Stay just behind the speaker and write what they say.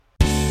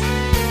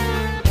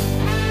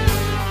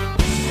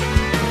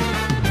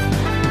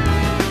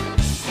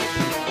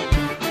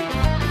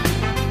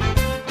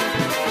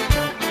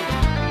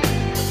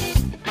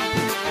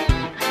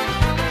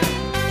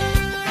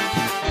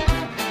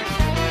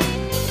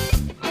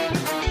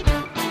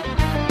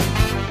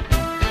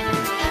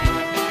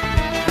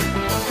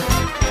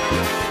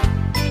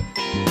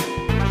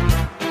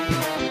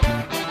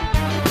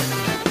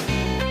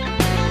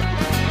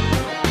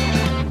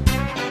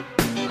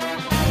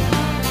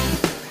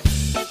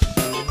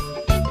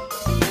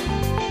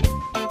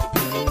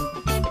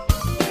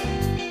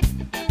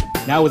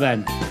Now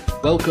then,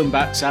 welcome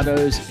back,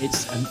 Saddos.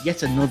 It's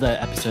yet another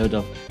episode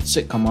of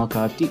Sitcom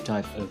Archive Deep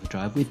Dive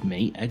Overdrive with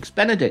me, Eggs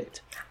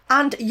Benedict.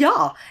 And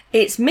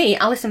it's me,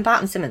 Alison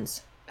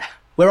Barton-Simmons.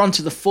 We're on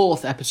to the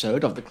fourth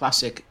episode of the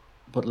classic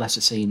but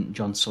lesser seen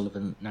John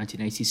Sullivan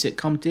 1980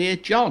 sitcom Dear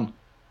John.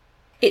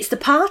 It's The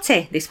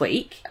Party this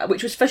week,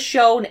 which was first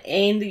shown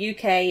in the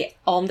UK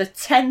on the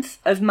 10th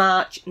of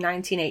March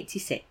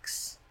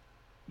 1986.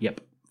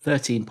 Yep,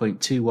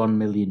 13.21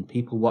 million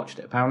people watched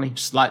it apparently,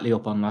 slightly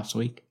up on last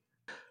week.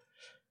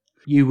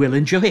 You will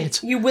enjoy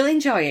it. You will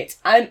enjoy it.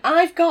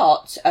 I've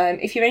got,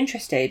 if you're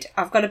interested,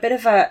 I've got a bit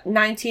of a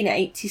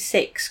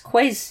 1986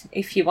 quiz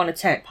if you want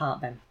to take part,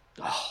 Ben.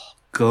 Oh,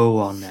 go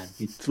on then.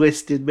 You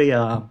twisted me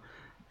arm.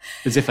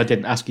 As if I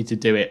didn't ask you to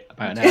do it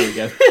about an hour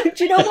ago.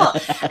 Do you know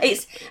what?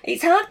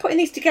 It's hard putting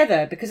these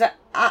together because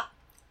I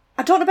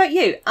don't know about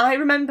you. I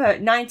remember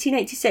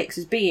 1986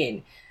 as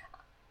being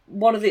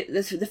one of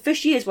the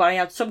first years where I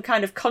had some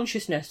kind of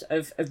consciousness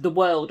of the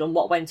world and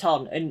what went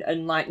on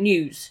and like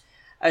news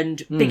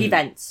and big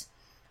events.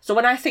 So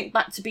when I think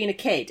back to being a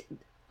kid,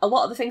 a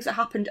lot of the things that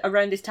happened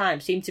around this time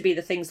seem to be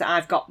the things that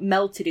I've got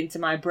melted into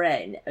my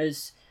brain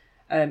as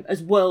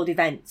world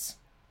events.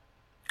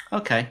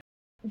 Okay.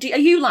 Are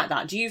you like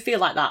that? Do you feel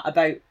like that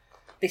about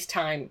this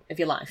time of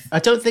your life? I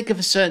don't think of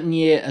a certain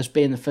year as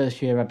being the first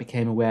year I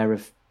became aware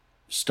of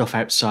stuff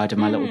outside of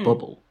my little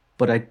bubble.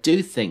 But I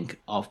do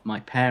think of my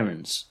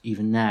parents,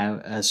 even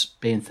now, as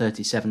being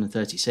 37 and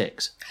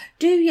 36.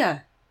 Do you?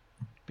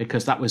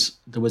 Because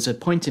there was a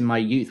point in my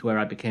youth where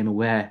I became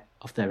aware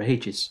of their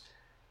ages.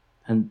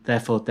 And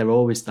therefore, they're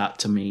always that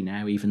to me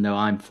now, even though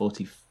I'm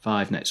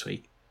 45 next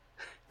week.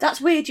 That's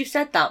weird you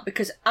said that,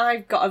 because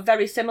I've got a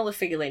very similar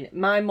feeling.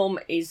 My mum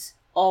is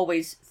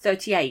always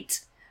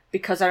 38,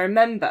 because I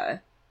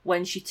remember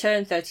when she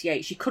turned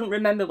 38, she couldn't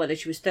remember whether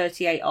she was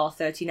 38 or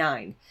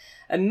 39.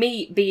 And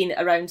me being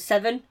around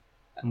 7,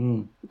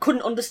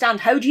 couldn't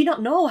understand. How do you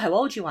not know how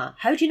old you are?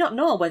 How do you not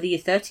know whether you're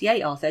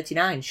 38 or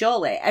 39?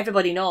 Surely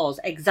everybody knows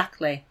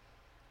exactly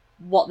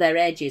what their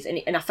age is.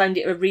 And I found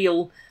it a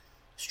real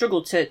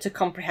struggle to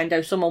comprehend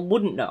how someone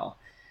wouldn't know.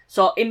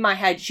 So in my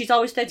head, she's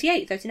always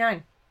 38,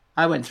 39.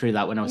 I went through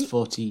that when I was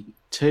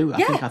 42. I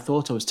think I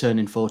thought I was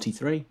turning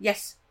 43.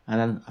 Yes.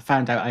 And then I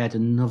found out I had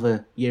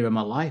another year of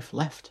my life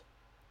left.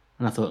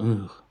 And I thought,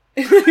 ooh.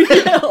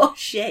 Oh,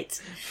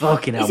 shit.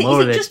 Fucking hell,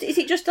 more of this. Is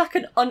it just like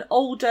an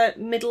older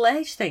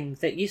middle-aged thing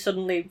that you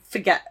suddenly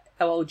forget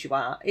how old you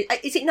are?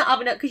 Is it not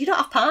having it? Because you don't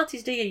have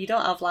parties, do you? You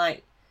don't have,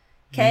 like,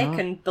 cake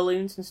and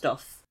balloons and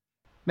stuff.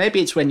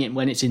 Maybe it's when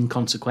it's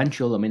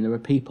inconsequential. I mean, there are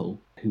people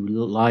who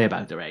lie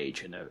about their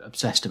age and are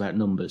obsessed about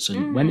numbers.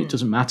 And when it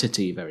doesn't matter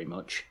to you very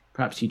much,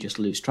 perhaps you just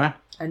lose track.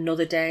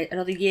 Another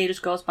year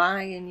just goes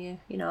by and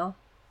you know,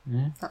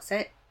 that's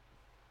it.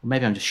 Well,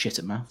 maybe I'm just shit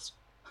at maths.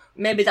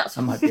 Maybe that's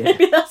what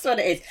it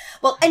is.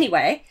 Well,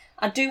 anyway,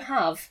 I do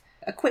have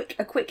a quick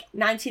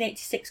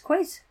 1986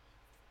 quiz.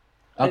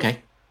 Okay.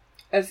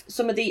 Of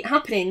some of the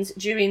happenings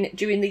during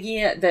the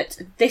year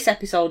that this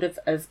episode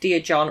of Dear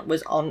John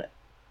was on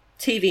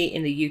TV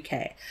in the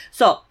UK.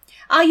 So,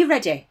 are you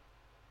ready?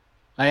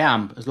 I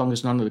am, as long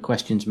as none of the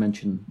questions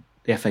mention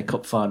the FA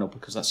Cup final,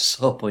 because that's a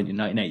sore point in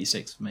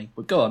 1986 for me.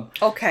 But go on.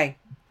 Okay.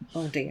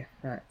 Oh dear.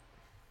 Right.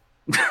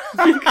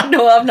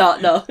 No, I'm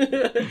not. No.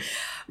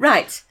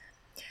 Right.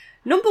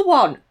 Number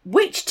 1.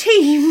 Which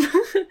team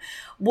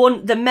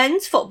won the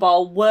Men's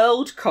Football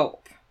World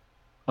Cup?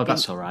 Oh,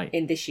 that's all right.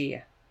 In this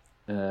year.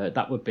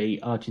 That would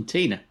be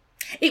Argentina.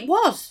 It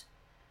was.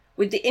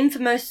 With the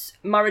infamous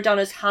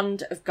Maradona's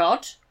Hand of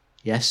God.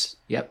 Yes.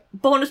 Yep.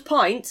 Bonus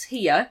point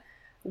here.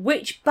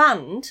 Which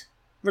band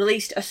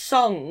released a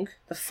song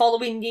the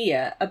following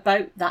year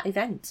about that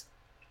event?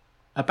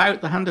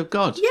 About the Hand of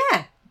God?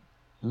 Yeah.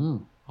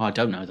 Oh, I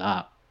don't know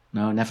that.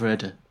 No, I never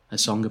heard a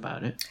song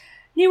about it.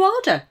 New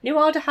Order. New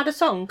Order had a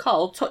song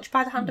called Touched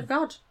by the Hand of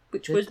God,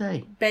 which was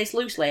based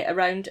loosely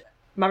around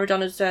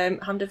Maradona's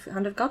Hand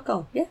of God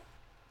goal. Yeah.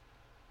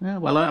 Yeah,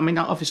 well, I mean,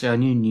 obviously I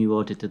knew New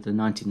Order did the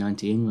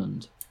 1990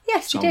 England song.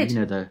 Yes, you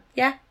did.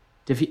 Yeah.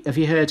 Have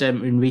you heard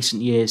in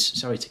recent years,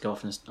 sorry to go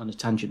off on a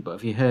tangent, but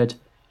have you heard,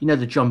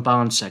 the John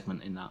Barnes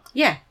segment in that?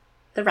 Yeah,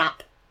 the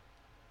rap.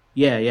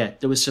 Yeah.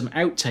 There was some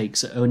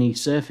outtakes that only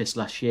surfaced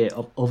last year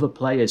of other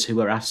players who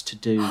were asked to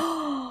do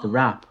the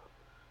rap.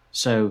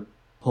 So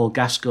Paul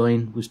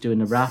Gascoigne was doing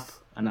the rap,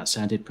 and that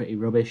sounded pretty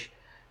rubbish.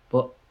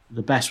 But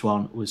the best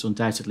one was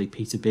undoubtedly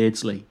Peter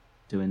Beardsley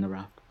doing the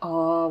rap.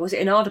 Oh, was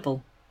it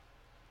inaudible?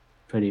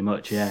 Pretty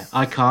much, yeah.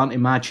 I can't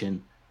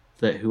imagine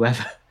that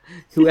whoever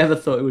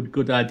thought it was a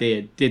good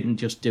idea didn't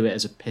just do it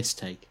as a piss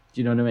take.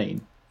 Do you know what I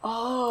mean?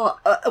 Oh,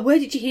 where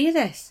did you hear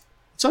this?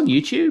 It's on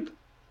YouTube.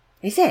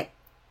 Is it?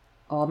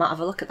 Oh, I might have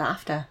a look at that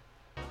after.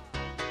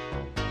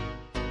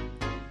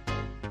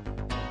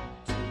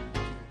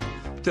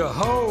 To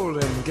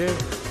hold and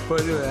give,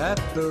 but you're at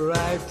the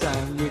right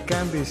time. You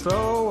can be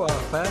slow or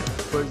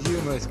fast, but you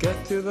must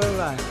get to the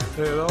line.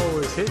 They'll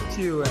always hit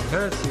you and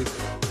hurt you.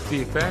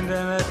 Defend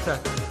and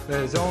attack.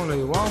 There's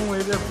only one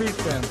way to beat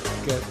them.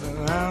 Get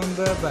around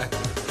the back.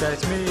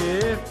 Catch me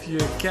if you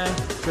can,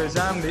 'cause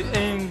I'm the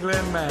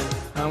England man.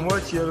 And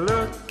what you're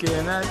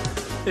looking at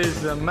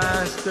is the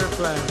master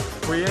plan.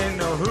 We ain't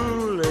no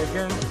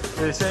hooligan,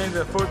 this ain't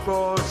a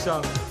football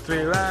song.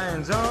 3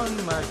 lions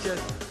on my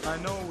chest, I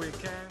know we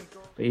can't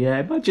go. But yeah,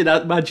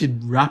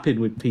 imagine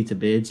rapping with Peter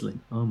Beardsley.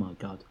 Oh my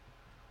God.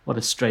 What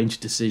a strange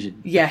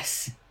decision.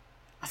 Yes.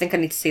 I think I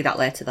need to see that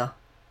later, though.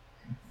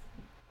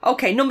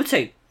 Okay, number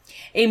 2.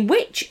 In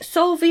which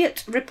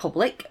Soviet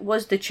republic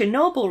was the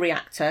Chernobyl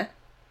reactor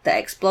that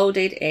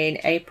exploded in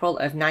April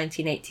of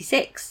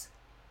 1986?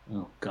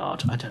 Oh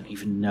God, I don't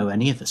even know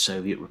any of the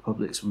Soviet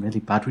republics. I'm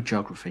really bad with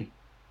geography.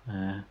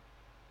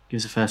 Give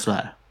us the first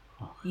letter.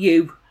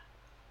 U.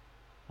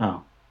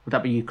 Oh, would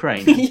that be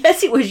Ukraine?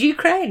 Yes, it was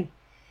Ukraine.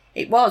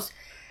 It was.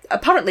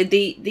 Apparently,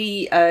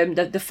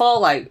 the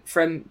fallout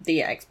from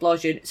the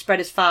explosion spread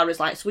as far as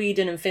like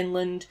Sweden and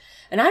Finland.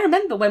 And I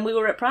remember when we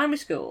were at primary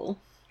school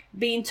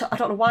being I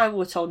don't know why we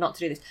were told not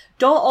to do this.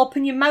 Don't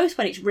open your mouth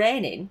when it's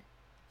raining.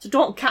 So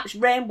don't catch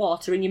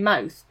rainwater in your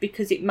mouth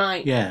because it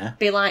might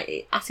be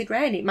like acid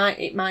rain. It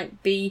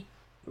might be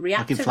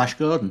reactor. Like in Flash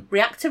Gordon.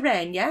 Reactor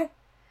rain, yeah.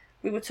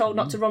 We were told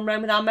not to run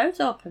around with our mouths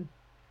open.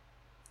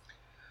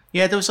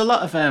 Yeah, there was a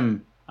lot of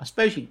I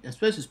suppose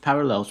there's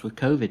parallels with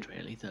COVID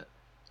really, that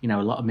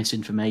a lot of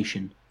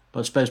misinformation.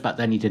 But I suppose back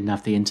then you didn't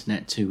have the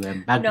internet to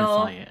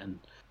magnify it. And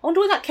I wonder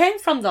where that came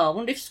from though. I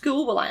wonder if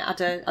school were like had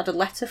a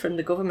letter from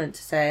the government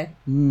to say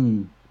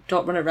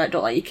don't run around,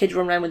 don't let your kids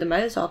run around with their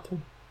mouths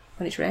open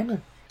when it's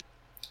raining.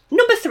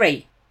 Number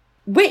 3.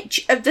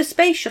 Which of the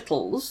space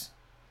shuttles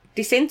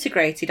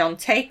disintegrated on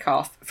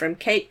takeoff from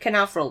Cape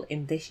Canaveral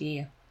in this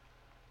year?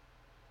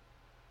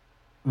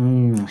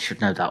 I should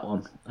know that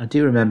one. I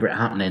do remember it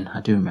happening.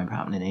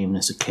 Even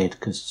as a kid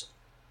because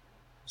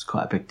it's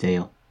quite a big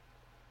deal.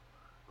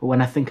 But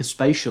when I think of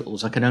space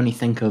shuttles, I can only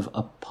think of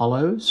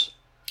Apollos.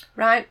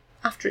 Right.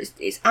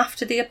 It's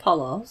after the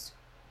Apollos.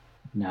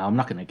 No, I'm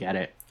not going to get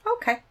it.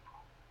 Okay.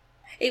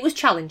 It was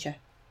Challenger.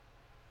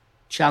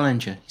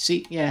 Challenger.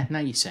 See, yeah, now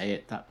you say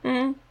it, that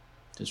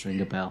does ring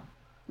a bell.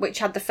 Which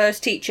had the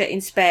first teacher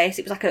in space.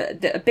 It was like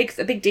a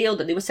big deal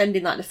that they were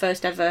sending like the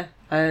first ever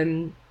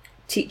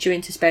teacher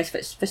into space,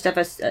 first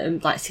ever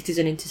like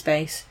citizen into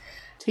space.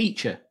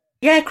 Teacher.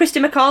 Yeah, Christy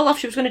McAuliffe.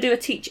 She was going to do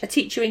a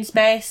teacher in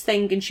space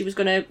thing, and she was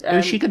going to.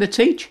 Who's she going to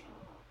teach?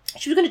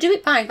 She was going to do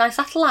it by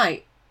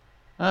satellite.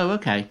 Oh,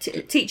 okay.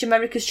 Teach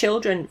America's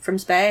children from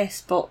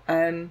space, but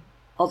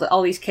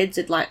all these kids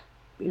had like.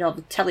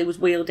 The telly was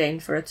wheeled in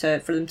for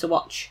them to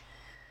watch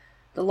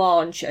the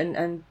launch,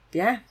 and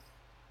yeah,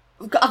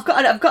 I've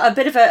got a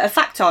bit of a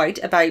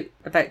factoid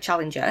about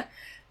Challenger.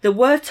 There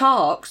were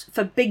talks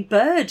for Big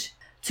Bird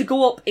to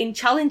go up in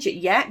Challenger.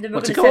 Yeah, they were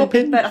going to send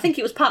Big Bird. I think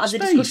it was part of the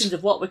discussions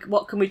of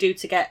what can we do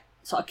to get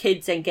sort of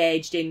kids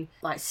engaged in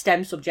like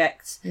STEM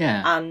subjects.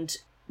 Yeah, and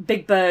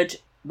Big Bird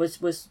was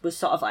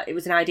sort of like, it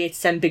was an idea to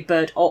send Big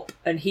Bird up,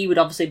 and he would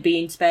obviously be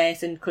in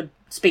space and could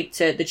speak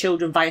to the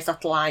children via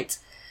satellite.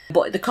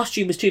 But the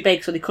costume was too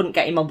big, so they couldn't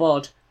get him on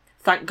board.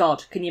 Thank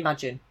God. Can you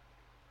imagine?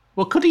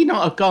 Well, could he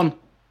not have gone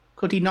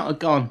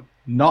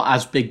not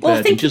as Big Bird? Well,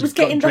 I think he just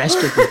got dressed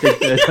up as Big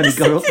Bird when he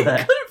got up there.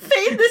 He couldn't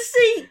fit in the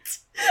seat.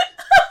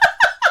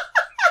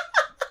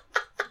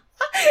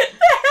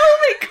 The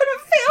helmet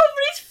couldn't fit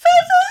over his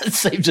feathers. It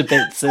seems a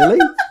bit silly.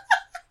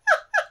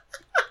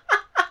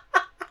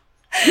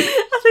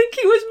 I think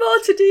it was more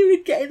to do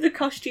with getting the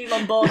costume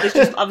on board. There's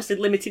just obviously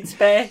limited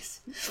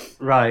space.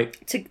 Right.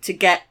 To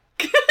get...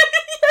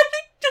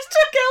 Just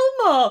took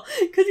Elmo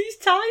because he's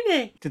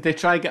tiny. Did they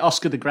try and get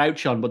Oscar the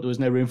Grouch on, but there was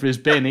no room for his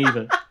bin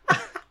either?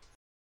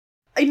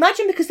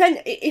 Imagine, because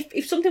then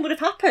if something would have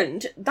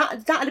happened,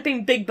 that'd have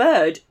been Big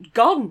Bird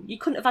gone. You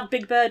couldn't have had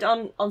Big Bird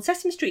on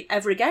Sesame Street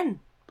ever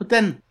again. But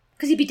then,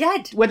 because he'd be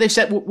dead. Were they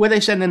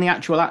sending the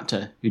actual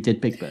actor who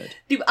did Big Bird?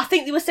 I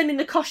think they were sending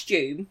the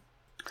costume.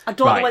 I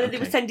don't know whether they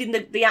were sending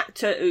the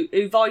actor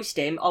who voiced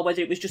him, or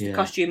whether it was just the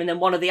costume, and then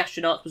one of the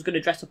astronauts was going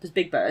to dress up as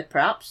Big Bird,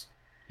 perhaps.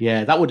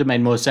 Yeah, that would have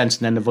made more sense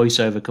than the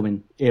voiceover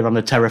coming here on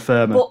the terra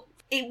firma. But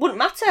it wouldn't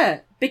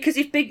matter, because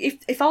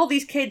if all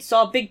these kids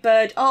saw Big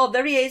Bird, oh,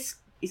 there he is,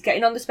 he's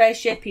getting on the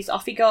spaceship,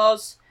 off he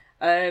goes,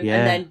 and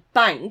then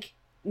bang,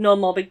 no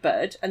more Big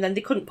Bird, and then they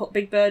couldn't put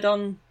Big Bird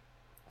on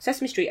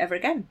Sesame Street ever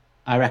again.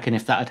 I reckon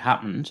if that had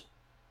happened,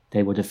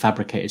 they would have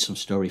fabricated some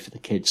story for the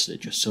kids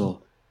that just saw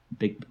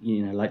big,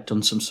 like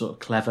done some sort of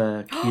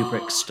clever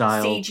Kubrick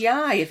style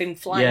CGI of him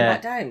flying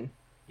back down.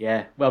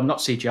 Yeah, well, not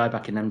CGI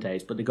back in them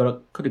days, but they could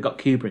have got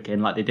Kubrick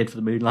in like they did for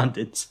the moon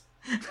landings.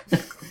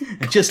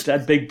 And just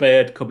had Big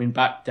Bird coming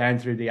back down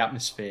through the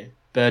atmosphere,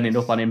 burning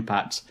up on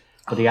impact,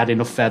 but he had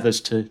enough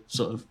feathers to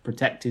sort of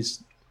protect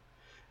his...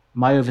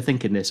 Am I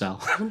overthinking this,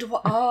 Al? I wonder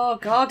what... Oh,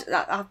 God,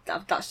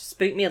 that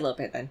spooked me a little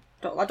bit then.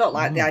 I don't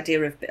like the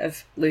idea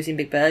of losing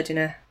Big Bird,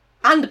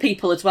 And the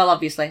people as well,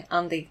 obviously,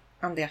 and the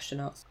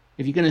astronauts.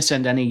 If you're going to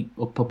send any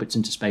puppets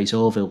into space,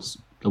 Orville's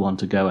the one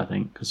to go, I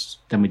think, because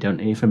then we don't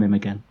hear from him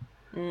again.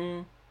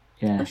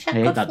 Yeah, I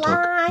hate that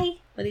fly dog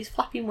with his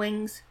flapping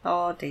wings.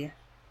 Oh dear.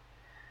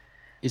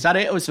 Is that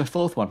it, or is there a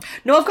fourth one?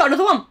 No, I've got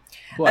another one.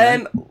 Go on,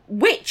 then.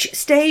 Which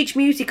stage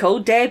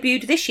musical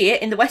debuted this year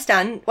in the West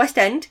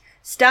End,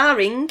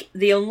 starring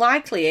the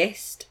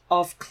unlikeliest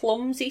of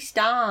clumsy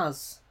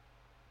stars?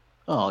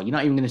 Oh, you're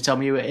not even going to tell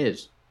me who it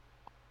is?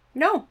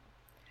 No,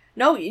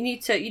 you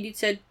need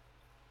to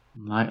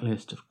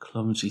Likeliest of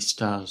clumsy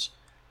stars.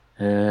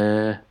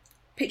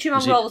 picture him on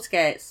Is it- roller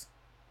skates.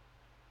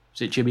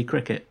 Is it Jimmy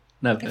Cricket?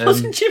 No. It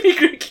wasn't Jimmy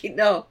Cricket,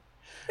 no.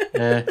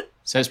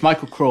 So it's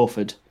Michael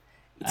Crawford.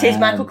 It is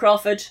Michael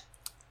Crawford.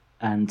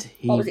 And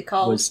he What was it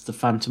called? was the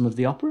Phantom of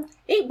the Opera.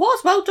 It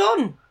was, well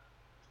done.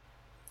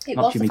 It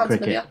Not was Jimmy the Phantom of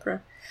Cricket. the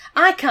Opera.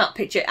 I can't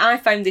picture it. I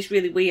found this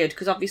really weird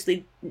because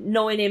obviously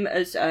knowing him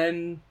as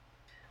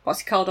what's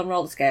he called on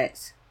roller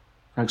skates?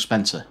 Frank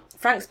Spencer.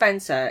 Frank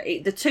Spencer.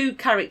 The two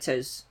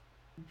characters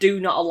do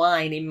not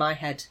align in my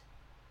head,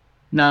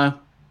 No,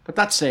 but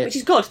that's it. which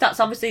is good. That's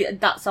obviously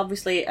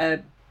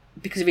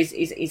because of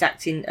his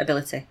acting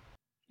ability.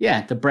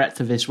 Yeah, the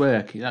breadth of his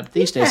work.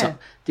 These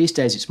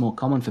days, it's more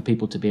common for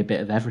people to be a bit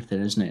of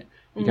everything, isn't it?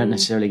 You don't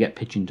necessarily get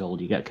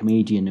pigeonholed. You get a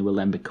comedian who will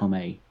then become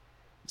a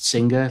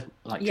singer,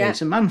 like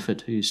Jason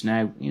Manford, who's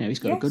now, he's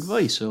got a good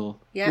voice, or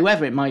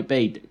whoever it might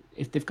be.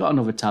 If they've got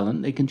another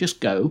talent, they can just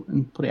go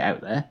and put it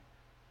out there.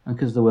 And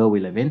because of the world we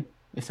live in,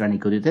 if they're any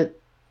good at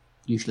it,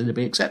 usually they'll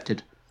be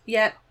accepted.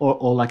 Yeah.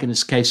 Or like in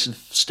this case of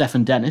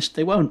Stephen Dennis,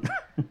 they won't.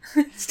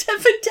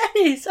 Stephen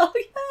Dennis. Oh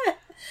yeah.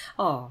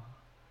 Oh.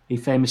 He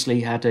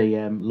famously had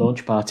a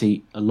launch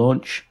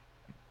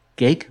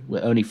gig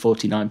where only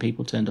 49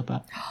 people turned up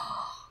at.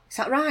 Is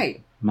that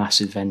right?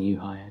 Massive venue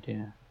hired,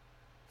 yeah.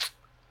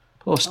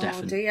 Poor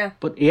Stephen. Oh dear.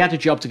 But he had a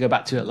job to go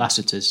back to at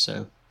Lassiter's,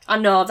 so... I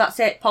know, that's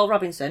it. Paul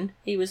Robinson.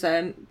 He was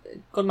a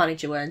good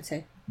manager, weren't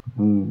he?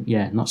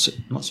 Yeah, not so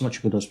much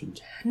a good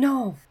husband.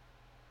 No.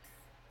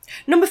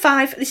 Number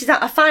 5. This is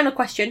a final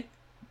question.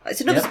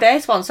 It's another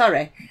space one,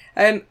 sorry.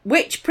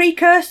 Which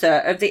precursor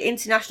of the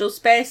International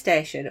Space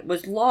Station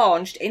was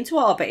launched into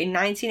orbit in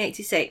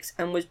 1986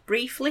 and was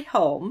briefly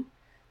home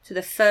to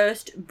the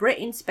first Brit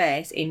in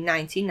space in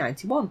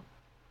 1991?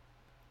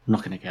 I'm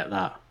not going to get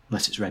that,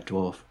 unless it's Red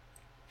Dwarf.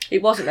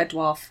 It wasn't Red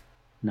Dwarf.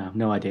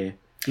 No idea.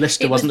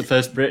 Lister wasn't the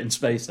first Brit in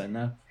space then,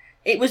 no?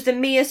 It was the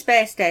Mir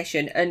Space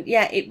Station, and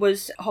it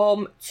was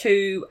home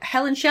to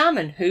Helen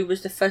Sharman, who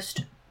was the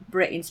first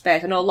Brit in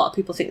space. I know a lot of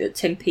people think that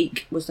Tim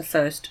Peake was the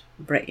first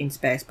Brit in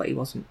space, but he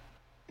wasn't.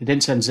 They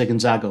didn't send Zig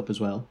and Zag up as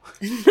well.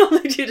 No,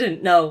 they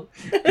didn't, no.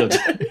 Good.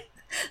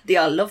 They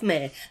all love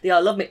me.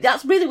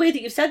 That's really weird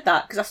that you've said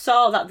that, because I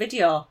saw that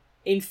video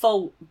in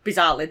full,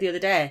 bizarrely, the other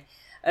day,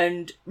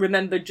 and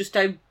remembered just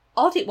how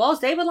odd it was.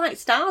 They were like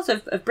stars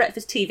of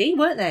breakfast TV,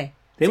 weren't they?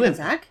 They Zig were. and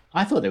Zag.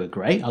 I thought they were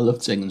great. I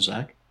loved Zig and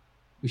Zag.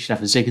 We should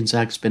have a Zig and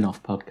Zag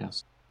spin-off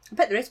podcast. I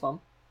bet there is one.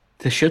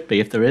 There should be,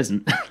 if there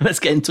isn't. Let's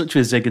get in touch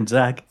with Zig and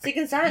Zag. Zig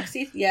and Zag,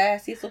 see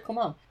if they'll come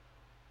on.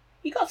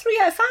 You got 3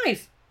 out of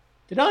 5.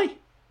 Did I?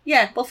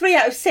 Yeah, well, 3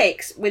 out of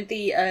 6 with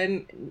the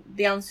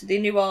answer, the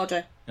New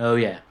Order Oh,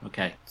 yeah,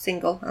 okay.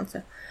 single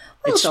answer.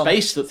 Well It's done.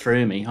 space that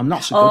threw me. I'm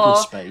not so good with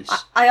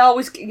space. I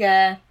always,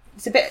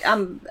 it's a bit.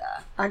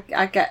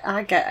 I get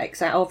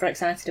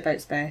overexcited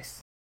about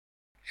space.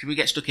 Should we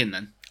get stuck in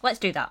then? Let's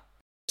do that.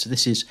 So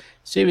this is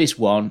Series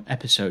 1,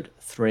 Episode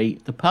 3,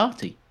 The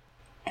Party.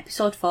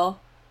 Episode 4,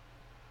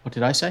 What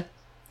did I say?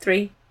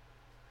 3.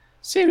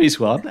 Series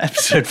 1,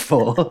 Episode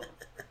 4,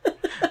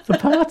 The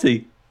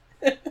Party.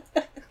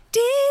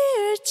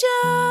 Dear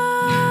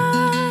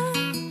John,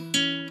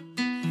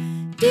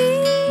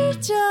 dear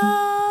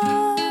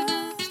John,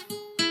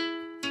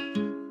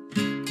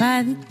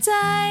 by the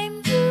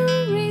time you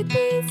read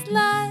these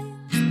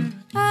lines,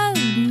 I'll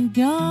be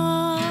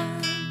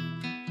gone.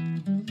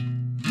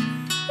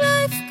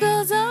 Life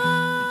goes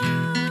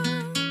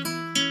on,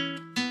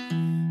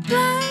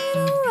 right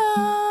or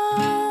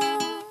wrong.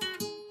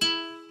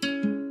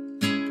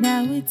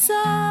 Now it's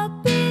all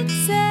been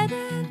said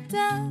and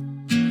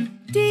done,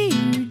 dear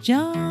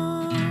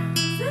John.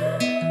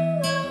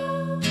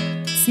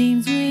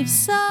 Seems we've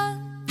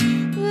sung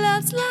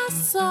love's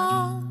last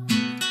song,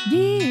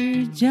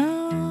 dear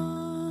John.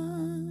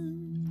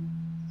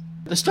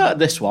 At the start of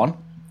this one,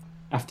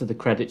 after the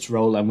credits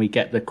roll and we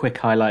get the quick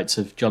highlights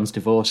of John's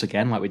divorce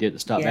again, like we do at the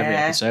start of every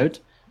Yeah. episode,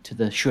 to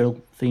the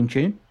shrill theme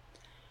tune.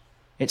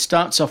 It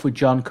starts off with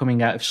John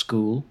coming out of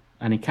school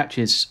and he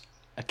catches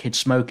a kid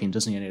smoking,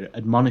 doesn't he? And it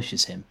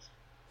admonishes him,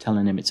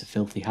 telling him it's a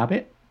filthy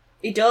habit.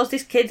 He does.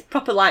 This kid's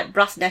proper like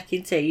brass neck,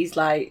 isn't he? He's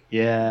like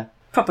Yeah.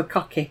 proper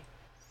cocky.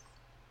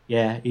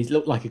 Yeah, he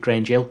looked like a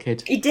Grange Hill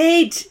kid. He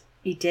did.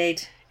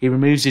 He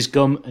removes his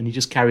gum and he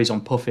just carries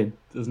on puffing,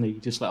 doesn't he?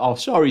 Just like, oh,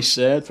 sorry,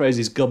 sir, throws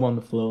his gum on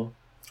the floor.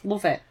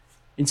 Love it.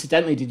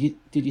 Incidentally,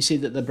 did you see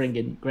that they're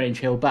bringing Grange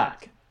Hill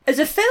back? As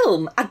a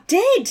film, I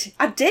did.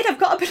 I've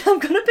got a bit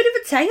of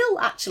a tale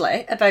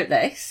actually about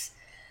this.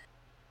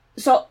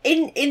 So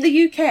in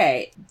the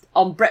UK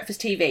on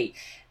breakfast TV,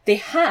 they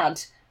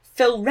had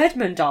Phil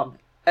Redmond on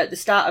at the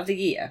start of the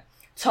year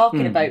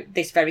talking about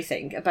this very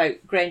thing, about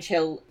Grange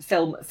Hill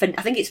film. I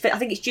think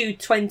it's due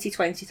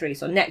 2023,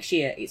 so next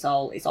year it's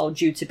all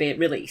due to be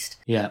released.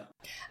 Yeah.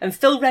 And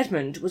Phil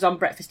Redmond was on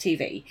Breakfast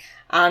TV,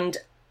 and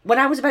when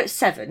I was about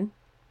 7,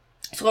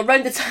 so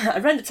around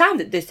the time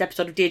that this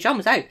episode of Dear John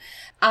was out,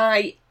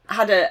 I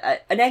had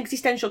an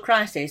existential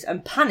crisis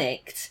and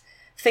panicked,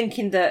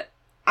 thinking that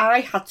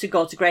I had to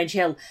go to Grange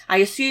Hill. I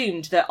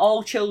assumed that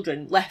all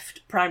children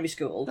left primary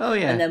school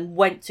and then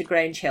went to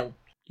Grange Hill.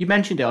 You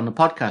mentioned it on the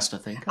podcast, I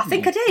think. I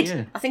think I did.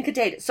 Yeah. I think I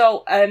did.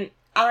 So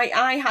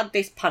I had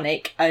this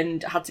panic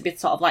and had to be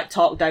sort of like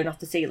talked down off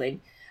the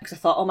ceiling because I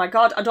thought, oh my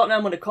God, I don't know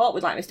I'm going to cope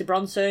with like Mr.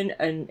 Bronson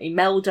and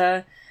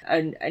Imelda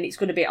and it's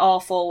going to be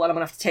awful and I'm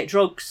going to have to take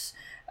drugs.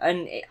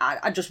 And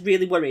I just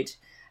really worried.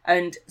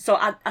 And so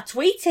I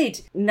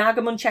tweeted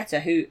Naga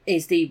Munchetta, who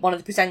is one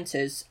of the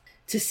presenters,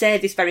 to say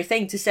this very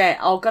thing, to say,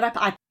 oh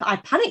God, I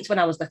panicked when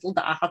I was little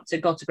that I had to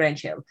go to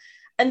Grange Hill.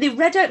 And they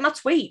read out my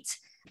tweet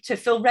to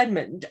Phil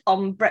Redmond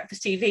on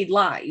Breakfast TV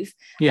Live.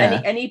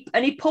 Yeah. And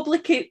he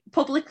publicly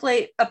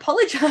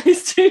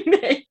apologised to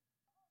me.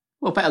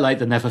 Well, better late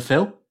than never,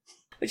 Phil.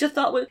 Which I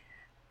thought was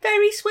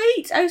very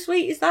sweet. How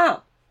sweet is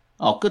that?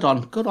 Oh, good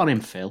on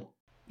him, Phil.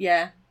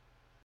 Yeah.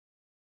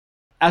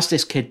 As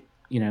this kid,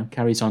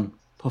 carries on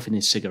puffing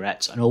his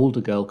cigarettes, an older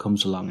girl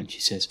comes along and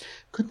she says,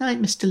 "Good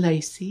night, Mr.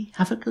 Lacey.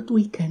 Have a good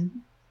weekend.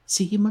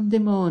 See you Monday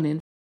morning."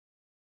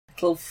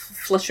 Little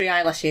fluttery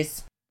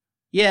eyelashes.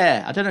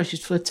 Yeah, I don't know if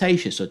she's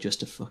flirtatious or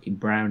just a fucking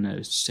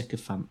brown-nosed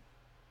sycophant.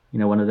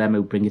 One of them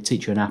who bring a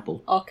teacher an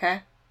apple.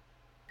 Okay.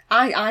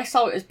 I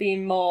saw it as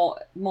being more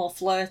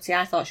flirty.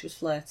 I thought she was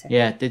flirty.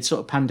 Yeah, they'd sort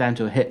of pan down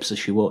to her hips as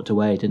she walked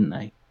away, didn't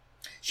they?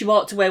 She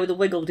walked away with a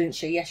wiggle, didn't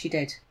she? Yes, she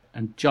did.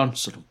 And John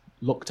sort of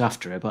looked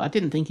after her, but I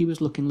didn't think he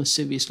was looking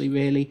lasciviously,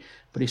 really.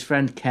 But his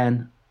friend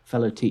Ken,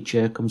 fellow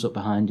teacher, comes up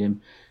behind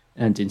him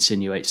and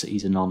insinuates that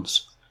he's a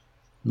nonce.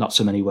 Not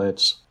so many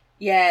words.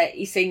 Yeah,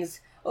 he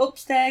sings,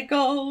 "Oops, there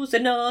goes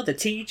another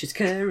teacher's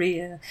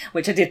career,"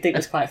 which I did think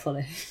was quite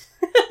funny.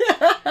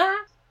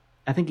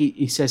 I think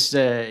he says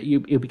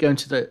you'll be going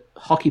to the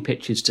hockey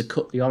pitches to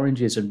cut the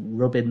oranges and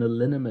rub in the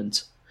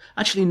liniment.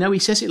 Actually, no, he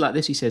says it like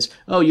this. He says,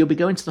 "Oh, you'll be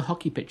going to the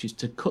hockey pitches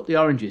to cut the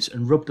oranges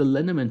and rub the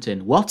liniment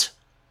in." What?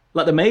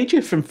 Like the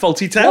Major from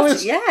Fawlty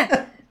Towers?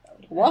 Yeah.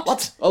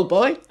 What? Old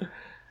boy?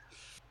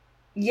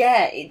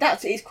 Yeah,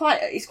 it's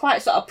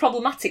quite sort of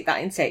problematic,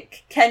 that, isn't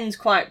it? Ken's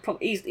quite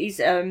he's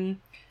I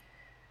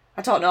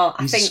don't know.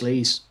 He's a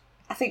sleaze.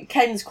 I think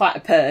Ken's quite a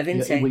perv,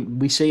 isn't he?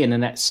 We see in the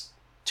next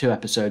 2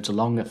 episodes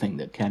along, I think,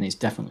 that Ken is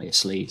definitely a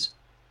sleaze.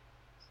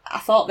 I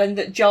thought then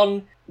that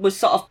John was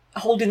sort of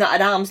holding that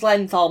at arm's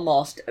length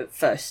almost at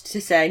first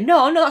to say,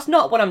 no, that's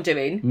not what I'm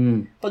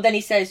doing. But then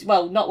he says,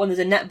 well, not when there's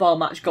a netball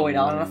match going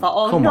on. And I thought,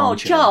 oh, come no, on,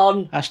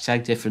 John.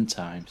 Hashtag different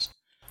times.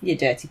 You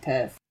dirty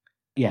perv.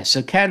 Yeah,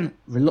 so Ken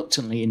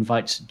reluctantly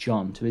invites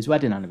John to his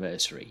wedding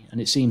anniversary.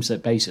 And it seems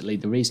that basically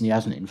the reason he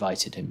hasn't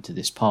invited him to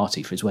this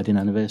party for his wedding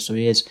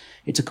anniversary is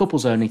it's a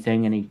couples only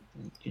thing and he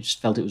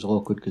just felt it was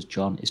awkward because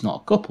John is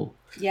not a couple.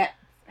 Yeah.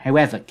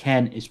 However,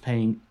 Ken is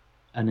paying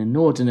an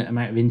inordinate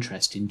amount of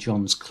interest in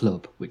John's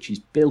club, which is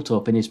built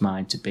up in his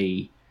mind to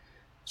be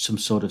some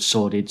sort of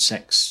sordid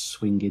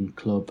sex-swinging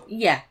club.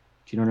 Yeah.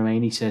 Do you know what I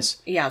mean? He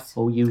says, yes.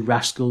 "Oh, you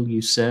rascal,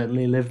 you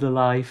certainly lived a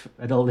life,"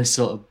 and all this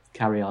sort of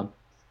carry on.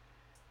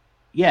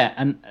 Yeah,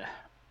 and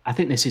I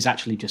think this is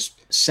actually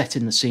just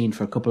setting the scene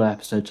for a couple of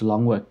episodes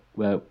along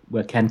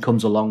where Ken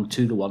comes along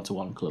to the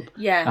one-to-one club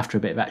after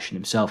a bit of action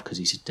himself because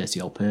he's a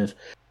dirty old perv.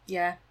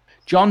 Yeah.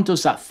 John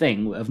does that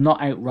thing of not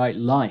outright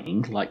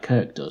lying like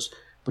Kirk does,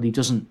 but he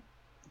doesn't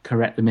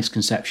correct the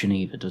misconception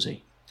either, does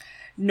he?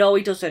 No,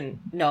 he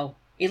doesn't. No.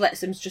 He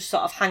lets them just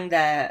sort of hang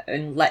there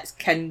and lets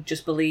Ken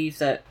just believe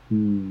that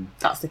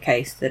that's the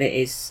case, that it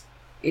is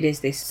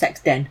this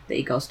sex den that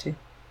he goes to.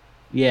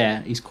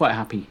 Yeah, he's quite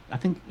happy. I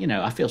think,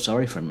 I feel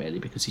sorry for him really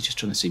because he's just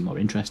trying to seem more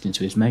interesting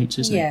to his mates,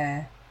 isn't he?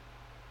 Yeah.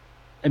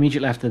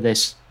 Immediately after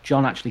this,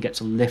 John actually gets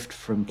a lift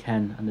from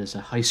Ken and there's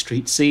a high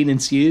street scene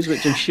ensues,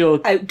 which I'm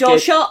sure... Outdoor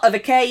shot of a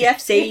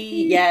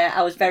KFC. Yeah,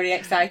 I was very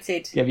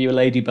excited. Give you a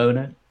lady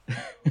boner?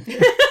 Yeah,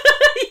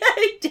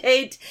 he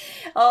did.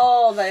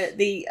 Oh,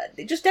 the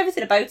just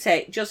everything about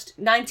it. Just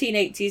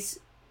 1980s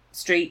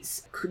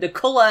streets, the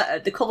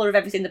colour of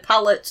everything, the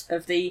palette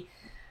of the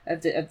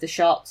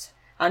shot,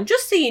 and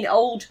just seeing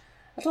old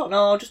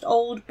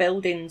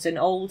buildings and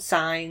old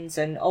signs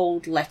and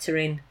old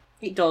lettering.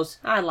 It does.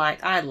 I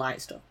like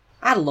stuff.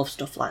 I love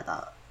stuff like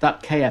that.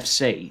 That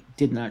KFC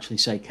didn't actually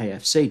say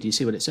KFC. Do you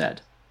see what it said?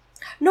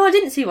 No, I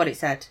didn't see what it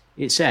said.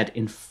 It said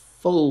in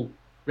full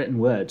written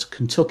words,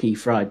 Kentucky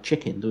Fried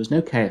Chicken. There was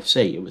no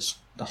KFC. It was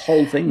the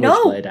whole thing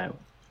was laid out.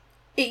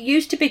 It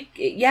used to be.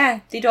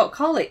 Yeah, they don't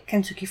call it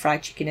Kentucky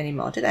Fried Chicken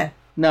anymore, do they?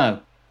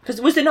 No. Because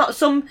was there not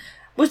some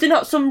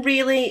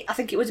really? I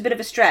think it was a bit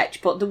of a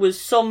stretch, but there was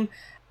some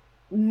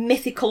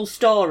mythical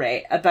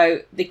story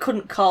about they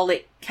couldn't call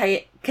it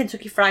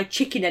Kentucky Fried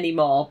Chicken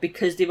anymore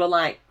because they were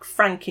like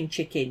Franken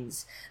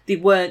chickens. They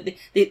weren't.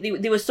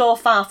 They were so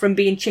far from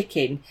being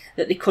chicken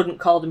that they couldn't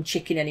call them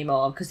chicken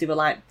anymore because they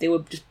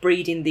were just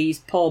breeding these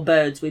poor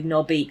birds with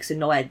no beaks and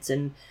no heads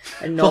and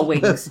no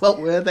wings. What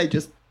were they?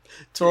 Just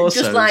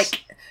torsos?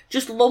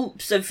 Just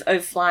lumps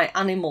of like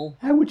animal.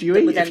 How would you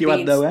eat if you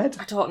had no head?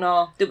 I don't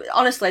know.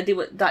 Honestly, they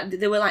were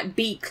like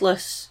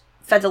beakless,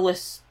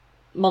 featherless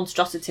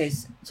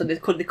monstrosities. So they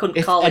couldn't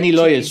If call it any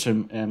chicken. lawyers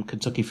from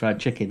Kentucky Fried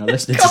Chicken are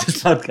listening to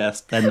this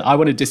podcast, then I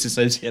want to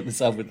disassociate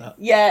myself with that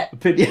Yeah,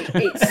 opinion.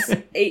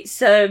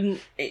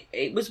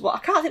 it was what I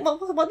can't think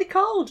what they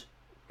called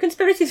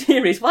conspiracy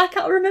theories. Why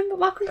couldn't I remember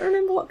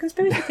what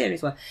conspiracy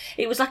theories were?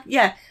 It was like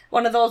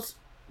one of those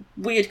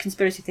weird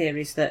conspiracy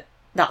theories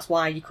that's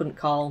why you couldn't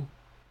call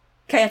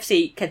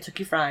KFC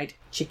Kentucky Fried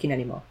Chicken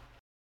anymore.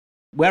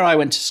 Where I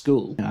went to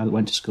school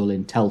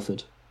in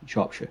Telford,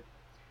 Shropshire.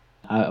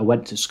 I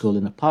went to school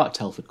in a part of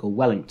Telford called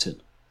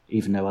Wellington,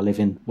 even though I live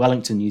in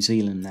Wellington, New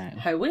Zealand now.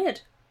 How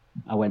weird.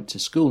 I went to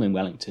school in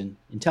Wellington,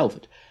 in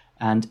Telford.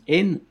 And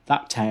in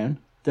that town,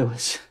 there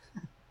was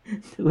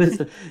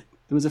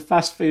a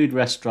fast food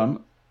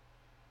restaurant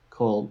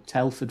called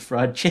Telford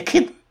Fried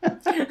Chicken.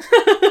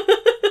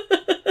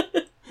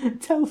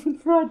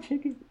 Telford Fried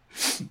Chicken.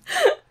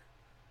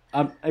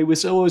 It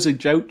was always a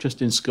joke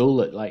just in school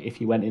that, like, if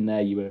you went in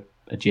there, you were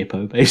a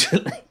jippo,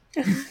 basically.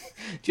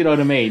 Do you know what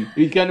I mean?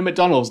 You're going to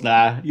McDonald's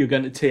now. You're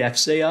going to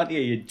TFC, aren't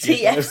you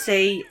jippo?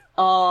 TFC.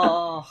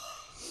 Oh.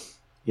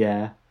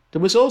 Yeah.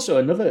 There was also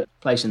another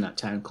place in that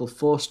town called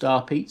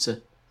 4-Star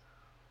Pizza.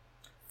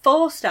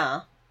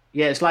 4-star.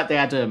 Yeah, it's like they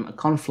had a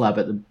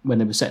conflab when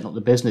they were setting up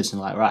the business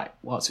and like, right,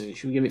 what's it?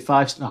 Should we give it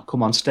 5? Oh,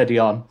 come on, steady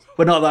on.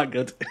 We're not that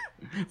good.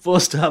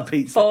 4-Star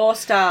Pizza.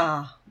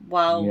 4-star.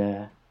 Wow.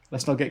 Yeah.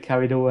 Let's not get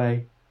carried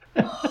away.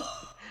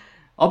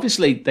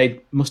 Obviously,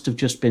 they must have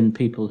just been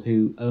people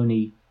who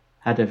only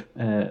had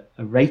a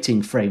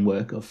rating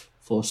framework of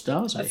 4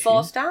 stars. I 4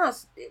 assume.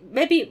 stars.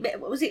 Maybe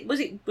was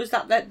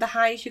that the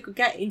highest you could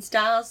get in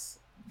stars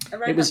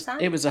around that time?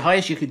 It was the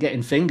highest you could get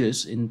in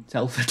fingers in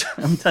Telford.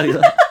 I'm telling you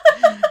that.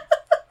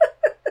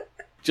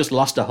 Just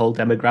lost a whole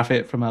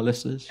demographic from our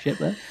listenership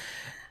there.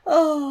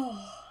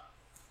 Oh.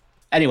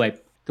 Anyway,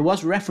 there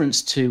was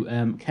reference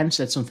to Ken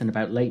said something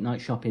about late night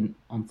shopping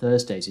on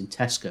Thursdays in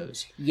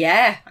Tesco's.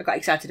 Yeah, I got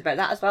excited about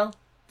that as well.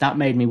 That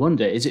made me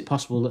wonder, is it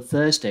possible that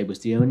Thursday was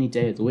the only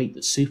day of the week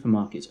that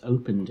supermarkets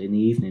opened in the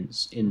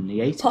evenings in the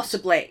 80s?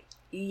 Possibly,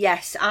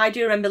 yes. I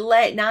do remember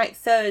late night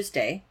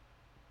Thursday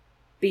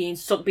being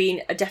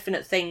a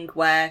definite thing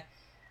where,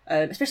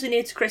 especially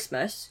near to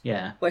Christmas,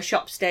 Yeah. where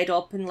shops stayed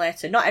open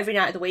later. Not every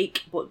night of the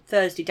week, but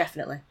Thursday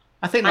definitely.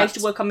 I used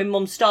to work on my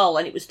mum's stall,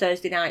 and it was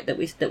Thursday night that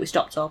we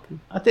stopped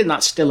open. I think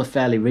that's still a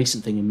fairly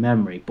recent thing in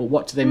memory, but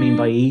what do they mean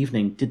by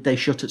evening? Did they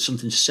shut at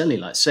something silly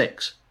like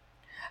 6?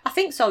 I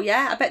think so.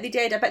 Yeah, I bet they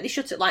did. I bet they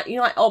shut at like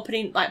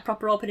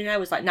proper opening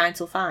hours, like 9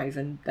 till 5,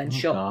 and then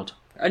shut. God.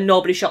 And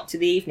nobody shopped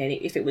in the evening.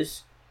 If it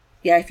was,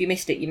 if you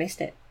missed it, you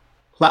missed it.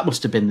 That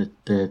must have been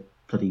the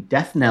bloody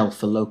death knell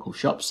for local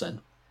shops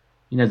then.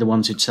 You know, the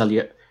ones who'd sell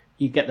you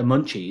get the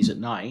munchies at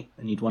night,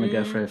 and you'd want to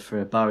go for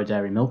a bar of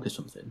dairy milk or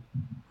something.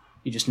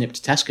 You just nipped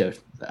to Tesco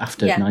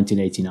after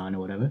 1989 or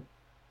whatever.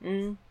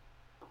 Mm.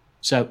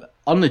 So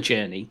on the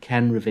journey,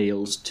 Ken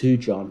reveals to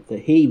John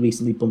that he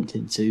recently bumped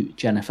into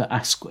Jennifer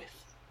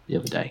Asquith the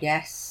other day.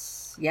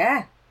 Yes.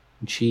 Yeah.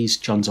 And she's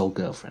John's old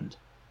girlfriend.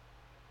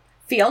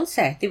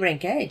 Fiance. They were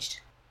engaged.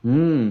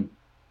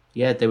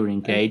 Yeah, they were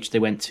engaged.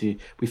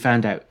 We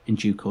found out in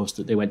due course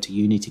that they went to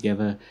uni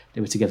together. They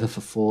were together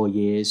for 4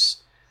 years.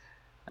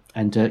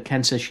 And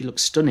Ken says she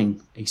looks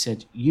stunning. He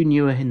said, you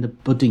knew her in the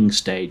budding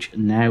stage,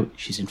 and now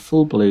she's in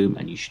full bloom,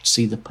 and you should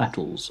see the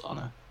petals on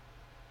her.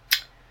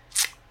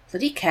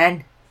 Bloody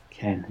Ken.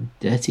 Ken,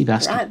 dirty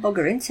bastard. Right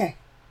bugger, isn't he?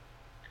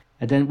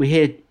 And then we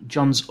hear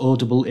John's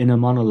audible inner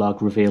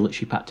monologue reveal that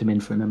she packed him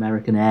in for an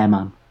American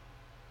airman.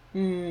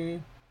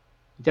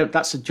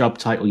 That's a job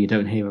title you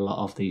don't hear a lot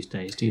of these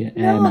days, do you?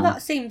 No, Airman.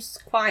 that seems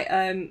quite...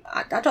 I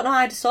don't know how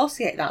I'd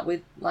associate that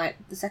with, like,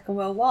 the Second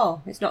World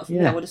War. It's not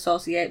something I would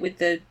associate with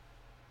the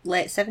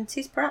late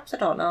 70s, perhaps? I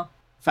don't know.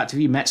 In fact, if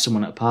you met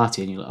someone at a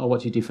party and you're like, oh, what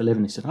do you do for a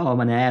living? They said, oh,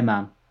 I'm an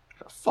airman.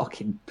 You're a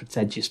fucking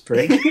pretentious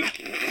prick.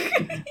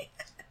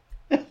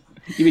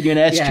 You mean you're an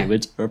air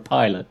steward or a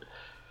pilot?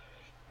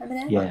 I'm an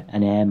airman. Yeah,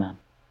 an airman.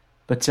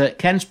 But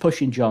Ken's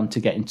pushing John to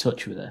get in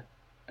touch with her,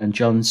 and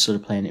John's sort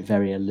of playing it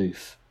very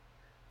aloof.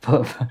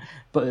 But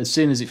as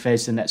soon as it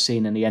fades to the next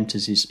scene and he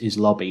enters his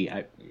lobby,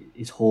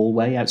 his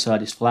hallway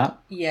outside his flat.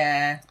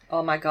 Yeah.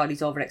 Oh my God,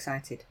 he's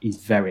overexcited. He's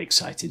very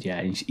excited, yeah.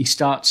 And he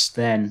starts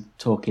then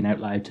talking out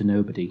loud to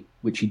nobody,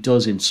 which he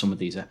does in some of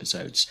these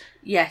episodes.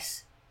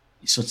 Yes.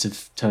 It's sort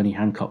of Tony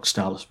Hancock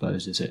style, I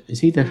suppose, is it? Was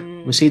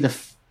he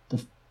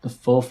the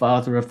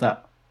forefather of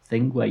that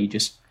thing where you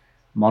just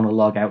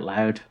monologue out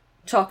loud?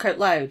 Talk out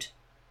loud?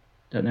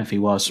 Don't know if he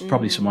was.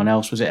 Probably someone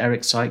else. Was it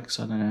Eric Sykes?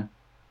 I don't know.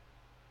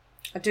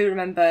 I do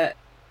remember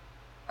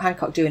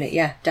Hancock doing it,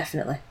 yeah,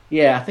 definitely.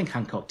 Yeah, I think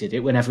Hancock did it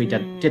whenever he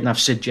didn't have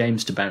Sid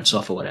James to bounce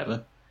off or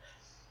whatever.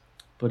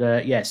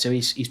 But so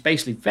he's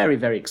basically very,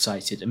 very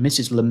excited, and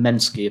Mrs.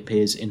 Lemensky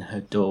appears in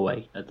her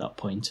doorway at that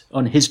point,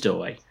 on his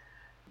doorway,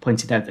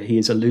 pointing out that he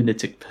is a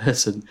lunatic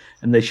person,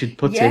 and they should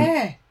put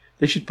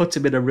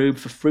him in a room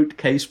for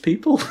fruitcase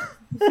people.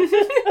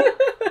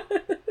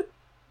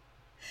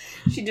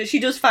 She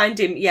does find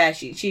him. Yeah,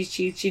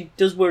 she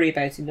does worry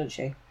about him, doesn't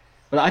she?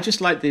 But I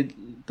just like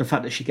the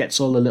fact that she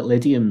gets all the little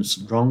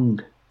idioms wrong.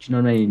 Do you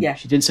know what I mean? Yeah.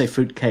 She didn't say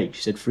fruitcake,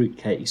 she said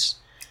fruitcase.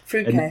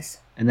 Fruitcase.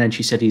 And then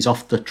she said he's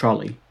off the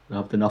trolley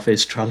rather than off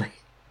his trolley.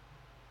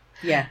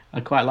 Yeah. I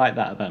quite like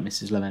that about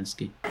Mrs.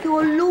 Lemensky.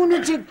 You're a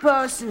lunatic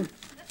person.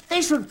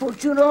 They should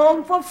put you in a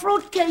home for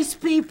fruitcase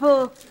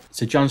people.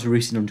 So John's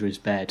rooting under his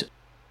bed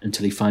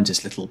until he finds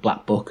this little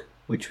black book,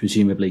 which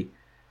presumably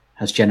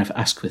has Jennifer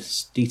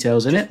Asquith's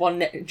details in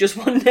it. Just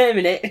one name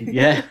in it.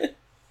 Yeah.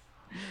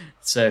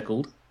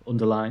 Circled,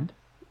 underlined.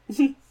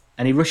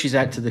 And he rushes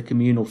out to the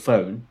communal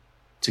phone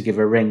to give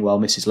her a ring while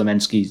Mrs.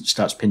 Lemensky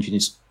starts pinching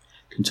his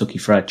Kentucky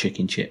Fried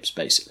Chicken chips,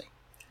 basically.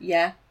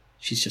 Yeah.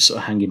 She's just sort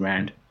of hanging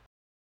round.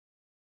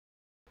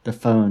 The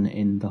phone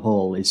in the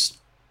hall is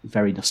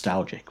very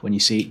nostalgic. When you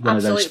see one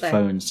of those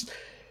phones,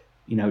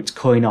 it's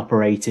coin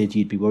operated,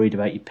 you'd be worried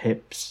about your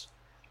pips.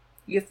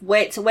 You have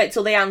to wait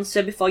till they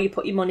answer before you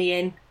put your money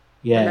in.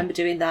 Yeah. I remember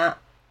doing that.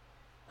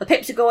 The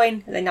pips are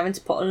going, and then having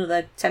to put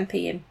another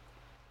 10p in.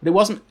 But it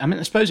wasn't,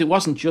 I suppose it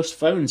wasn't just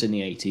phones in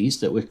the 80s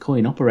that were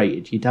coin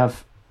operated. You'd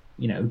have,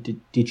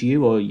 did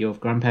you or your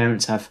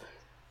grandparents have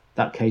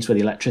that case where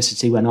the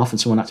electricity went off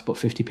and someone had to put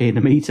 50p in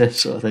a meter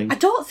sort of thing? I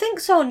don't think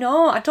so,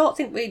 no. I don't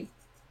think we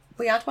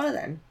had one of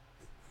them.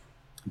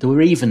 There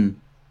were even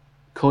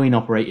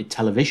coin-operated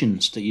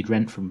televisions that you'd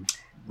rent from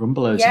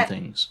Rumbelows and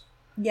things.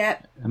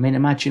 Yep. I mean,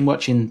 imagine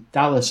watching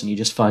Dallas and you're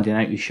just finding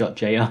out you shot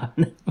JR and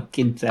the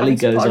fucking telly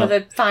goes off.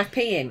 Another 5p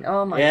in.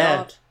 Oh, my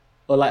God.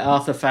 Or like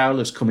Arthur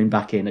Fowler's coming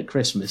back in at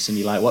Christmas and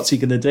you're like, what's he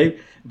going to do?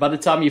 By the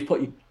time you've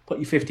put your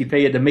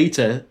 50p in the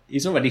meter,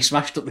 he's already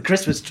smashed up the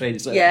Christmas tree.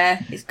 It's like,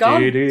 it's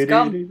gone. It's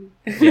gone.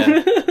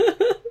 Yeah.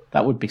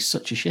 That would be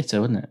such a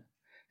shitter, wouldn't it?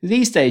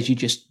 These days, you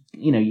just,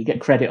 you get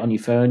credit on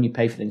your phone, you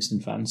pay for things in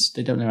advance.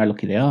 They don't know how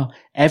lucky they are.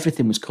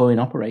 Everything was coin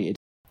operated.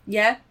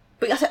 Yeah.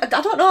 But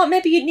I don't know,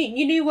 maybe you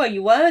knew where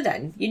you were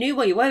then. You knew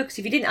where you were, because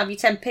if you didn't have your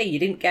 10p, you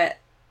didn't get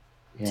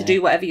to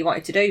do whatever you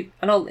wanted to do.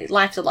 I know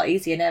life's a lot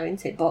easier now,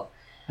 isn't it? But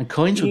and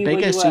coins were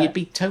bigger, so you'd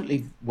be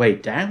totally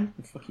weighed down.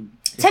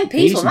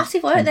 10p's were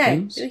massive, weren't they?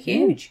 They were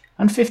huge.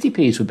 And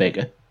 50p's were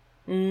bigger.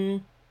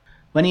 Mm.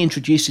 When he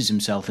introduces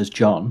himself as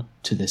John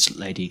to this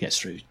lady he gets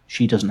through,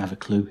 she doesn't have a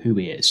clue who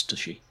he is, does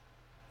she?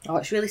 Oh,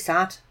 it's really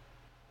sad.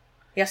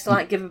 He has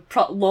to give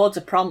her loads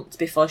of prompts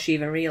before she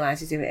even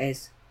realises who it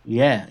is.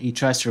 Yeah, he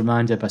tries to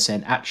remind her by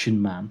saying action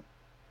man.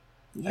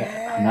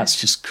 Yeah. And that's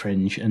just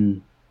cringe.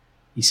 And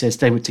he says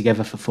they were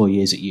together for 4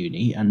 years at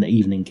uni and they're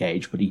even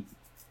engaged, but he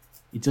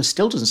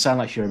still doesn't sound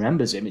like she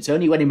remembers him. It's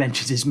only when he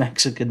mentions his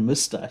Mexican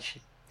moustache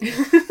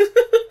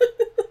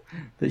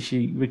that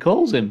she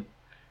recalls him.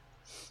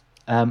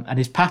 And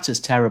his patter's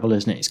terrible,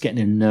 isn't it? It's getting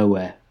him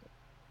nowhere.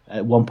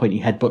 At one point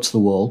he headbutts the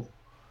wall.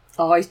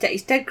 Oh, he's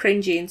dead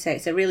cringy, isn't it?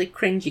 It's a really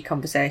cringy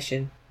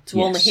conversation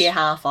to only hear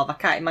half of. I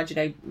can't imagine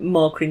how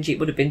more cringy it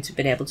would have been to have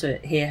been able to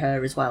hear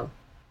her as well.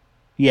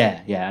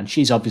 Yeah, and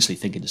she's obviously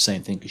thinking the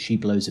same thing because she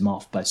blows him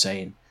off by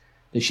saying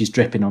that she's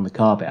dripping on the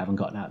carpet, having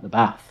gotten out of the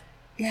bath.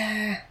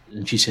 Yeah.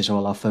 And she says,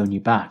 I'll phone you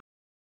back.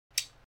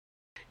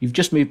 You've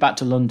just moved back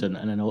to London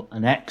and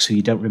an ex who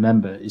you don't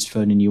remember is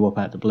phoning you up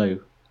out of the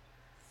blue.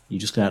 You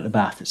just got out of the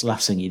bath. It's the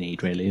last thing you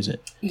need, really, is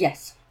it?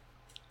 Yes.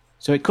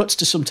 So it cuts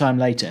to some time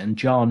later, and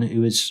John,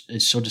 who is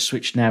sort of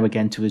switched now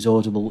again to his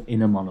audible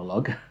inner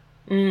monologue.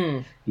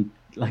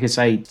 Like I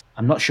say,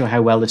 I'm not sure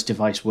how well this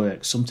device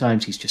works.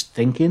 Sometimes he's just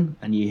thinking,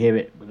 and you hear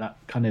it with that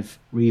kind of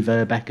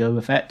reverb echo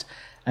effect.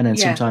 And then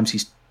sometimes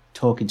he's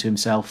talking to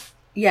himself.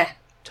 Yeah.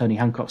 Tony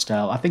Hancock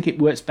style. I think it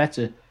works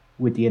better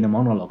with the inner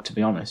monologue, to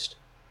be honest.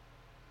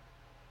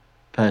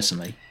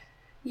 Personally.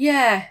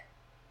 Yeah.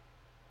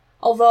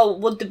 Although,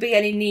 would there be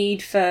any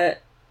need for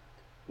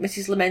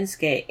Mrs.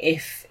 Lemensky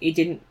if he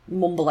didn't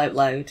mumble out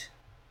loud?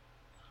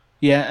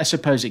 Yeah, I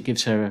suppose it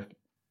gives her an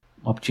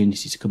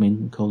opportunity to come in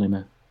and call him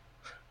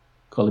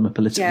a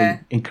politically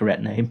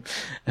incorrect name.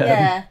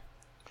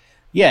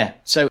 Yeah,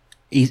 so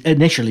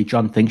initially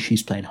John thinks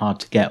she's playing hard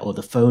to get or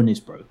the phone is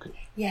broken.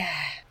 Yeah.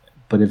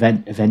 But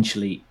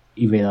eventually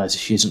he realises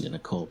she isn't going to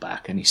call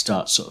back and he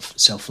starts sort of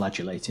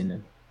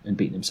self-flagellating and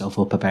beating himself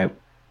up about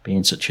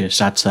being such a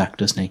sad sack,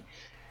 doesn't he?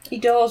 He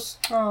does.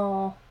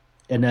 Oh.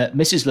 And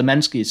Mrs.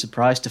 Lemensky is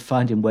surprised to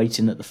find him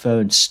waiting at the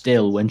phone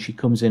still when she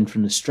comes in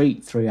from the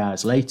street 3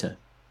 hours later.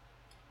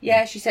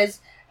 Yeah, she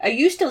says, "Are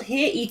you still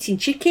here eating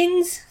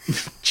chickens?"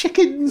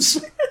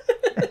 Chickens!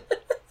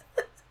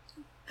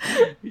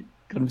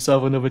 Got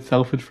himself another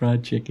Telford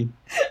fried chicken.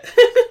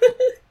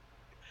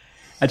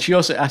 And she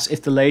also asks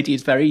if the lady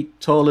is very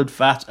tall and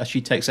fat as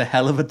she takes a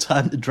hell of a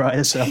time to dry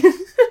herself.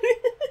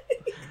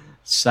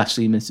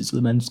 Sassy Mrs.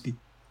 Lemensky.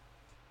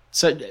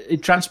 So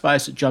it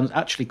transpires that John's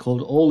actually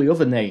called all the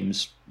other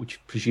names, which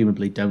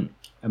presumably don't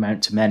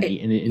amount to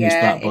many, in his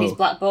black book. In his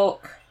black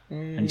book.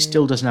 And he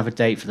still doesn't have a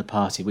date for the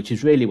party, which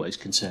is really what he's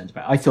concerned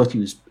about. I thought he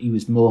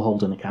was more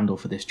holding a candle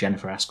for this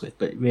Jennifer Asquith,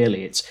 but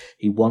really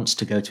he wants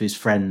to go to his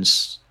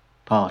friend's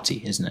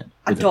party, isn't it?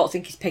 I don't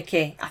think he's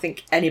picky. I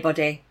think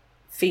anybody,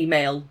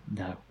 female.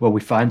 No. Well, we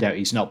find out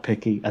he's not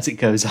picky as it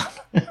goes on.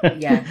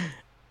 Yeah.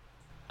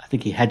 I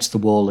think he heads the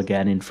wall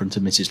again in front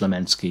of Mrs.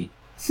 Lemensky.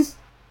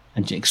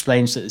 And she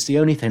explains that it's the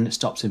only thing that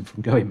stops him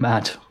from going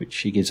mad, which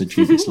she gives a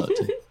dubious look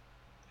to.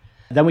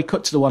 Then we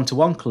cut to the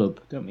one-to-one club,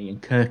 don't we?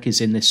 And Kirk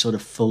is in this sort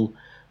of full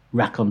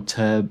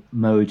raconteur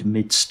mode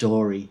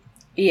mid-story.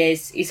 He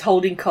is. He's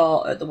holding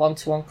court at the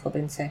one-to-one club,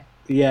 isn't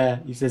he? Yeah,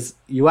 he says,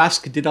 "You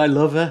ask, did I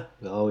love her?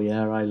 Oh,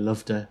 yeah, I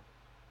loved her.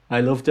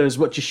 I loved her as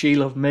much as she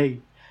loved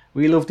me.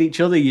 We loved each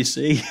other, you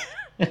see."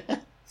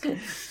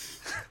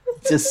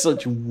 Just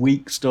such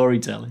weak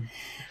storytelling.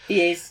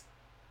 He is.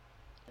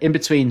 In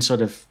between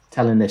sort of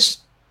telling this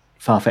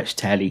far-fetched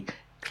tale, he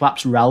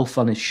claps Ralph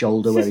on his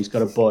shoulder where he's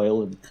got a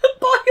boil. And A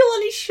boil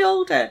on his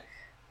shoulder.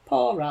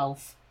 Poor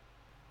Ralph.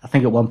 I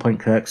think at one point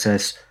Kirk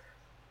says,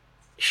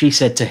 she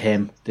said to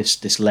him,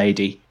 this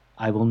lady,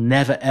 "I will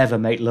never ever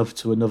make love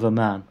to another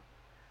man."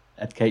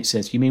 And Kate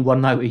says, "You mean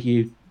one night with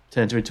you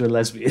turned her into a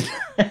lesbian?"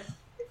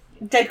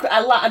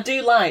 I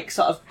do like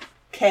sort of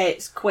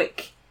Kate's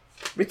quick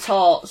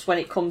retorts when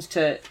it comes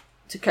to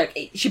Kirk.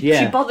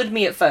 She bothered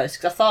me at first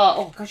because I thought,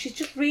 oh gosh, she's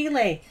just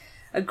really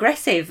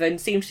aggressive and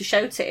seems to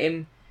shout at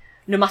him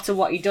no matter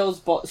what he does.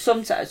 But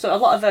sometimes, so a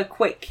lot of her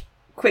quick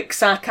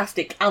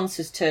sarcastic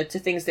answers to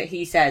things that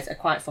he says are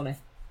quite funny.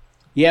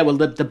 Yeah, well,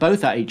 they're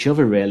both at each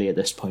other really at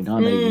this point,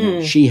 aren't they? You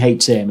know, she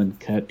hates him, and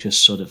Kirk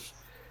just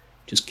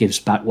gives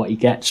back what he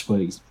gets. Where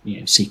he's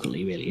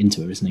secretly really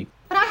into her, isn't he?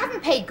 But I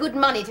haven't paid good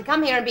money to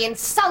come here and be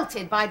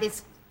insulted by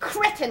this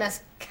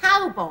cretinous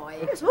cowboy.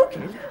 Yes,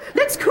 okay.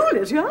 Let's cool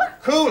it, yeah?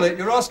 Cool it?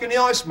 You're asking the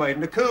Ice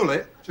Maiden to cool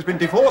it? She's been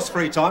divorced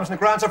 3 times and the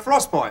ground's a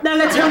frostbite. Now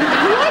let's have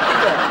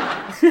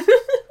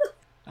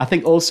I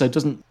think also,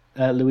 doesn't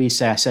Louise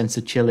say, "I sense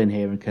a chill in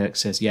here," and Kirk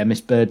says, "Yeah,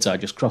 Miss Birdseye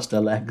just crossed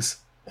her legs."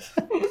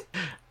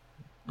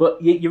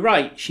 But you're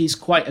right, she's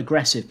quite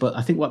aggressive, but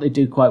I think what they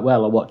do quite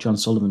well, or what John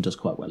Sullivan does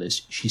quite well,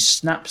 is she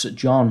snaps at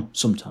John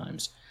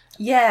sometimes.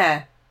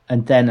 Yeah.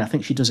 And then I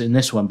think she does it in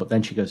this one, but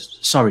then she goes,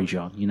 "Sorry,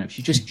 John."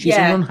 She's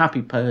an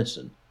unhappy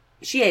person.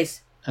 She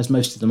is. As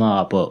most of them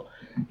are, but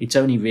it's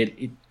only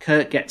really...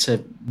 Kirk gets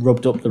her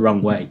rubbed up the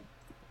wrong way,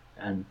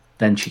 and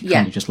then she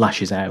kind of just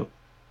lashes out.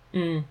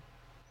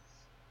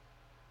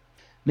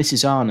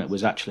 Mrs. Arnott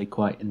was actually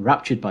quite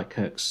enraptured by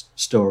Kirk's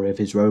story of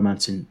his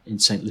romance in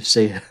St.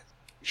 Lucia.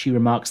 She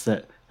remarks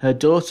that her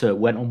daughter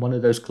went on one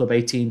of those Club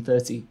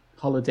 1830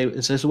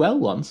 holidays as well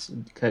once.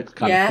 And Kirk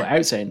kind of put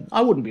out saying,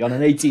 "I wouldn't be on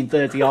an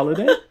 1830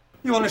 holiday."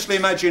 You honestly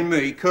imagine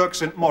me, Kirk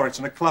St. Moritz,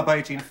 on a Club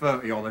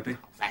 1830 holiday?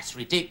 That's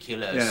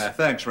ridiculous. Yeah,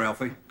 thanks,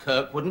 Ralphie.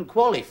 Kirk wouldn't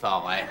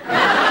qualify.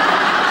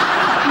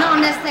 Not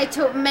unless they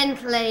took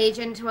mental age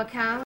into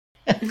account.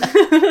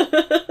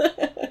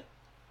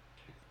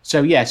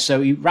 So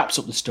he wraps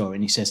up the story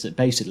and he says that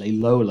basically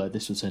Lola,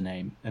 this was her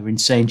name, her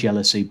insane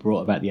jealousy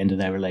brought about the end of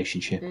their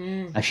relationship,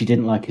 as she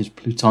didn't like his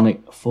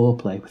plutonic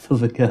foreplay with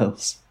other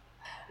girls.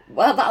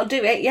 Well, that'll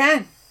do it,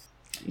 yeah.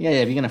 Yeah,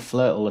 if you're going to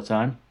flirt all the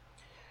time.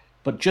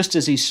 But just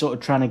as he's sort of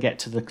trying to get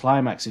to the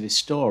climax of his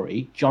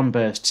story, John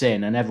bursts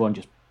in and everyone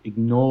just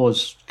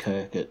ignores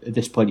Kirk. At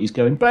this point, he's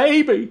going,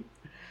 "Baby!"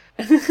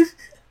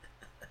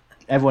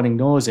 Everyone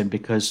ignores him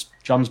because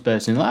John's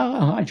bursting.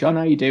 "Oh, hi, John,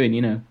 how you doing?"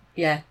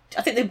 Yeah.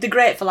 I think they're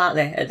grateful, aren't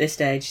they, at this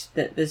stage,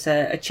 that there's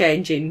a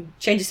change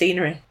of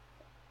scenery.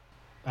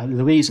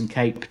 Louise and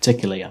Kate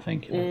particularly, I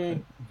think, are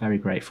very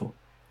grateful.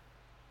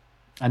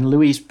 And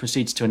Louise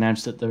proceeds to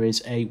announce that there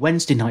is a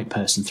Wednesday night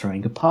person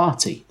throwing a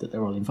party that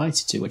they're all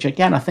invited to, which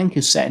again I think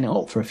is setting it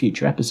up for a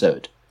future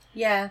episode.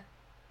 Yeah.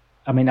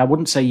 I mean, I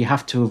wouldn't say you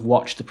have to have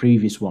watched the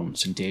previous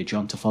ones in Dear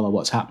John to follow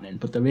what's happening,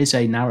 but there is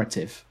a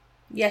narrative.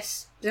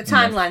 Yes. There's a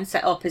timeline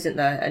set up, isn't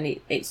there? And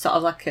it's sort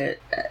of like a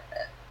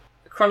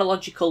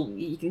chronological...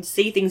 You can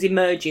see things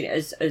emerging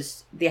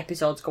as the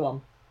episodes go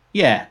on.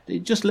 Yeah,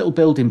 just little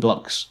building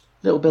blocks.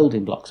 Little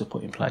building blocks are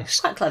put in place.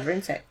 Quite clever,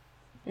 isn't it?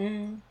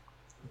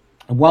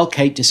 And while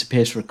Kate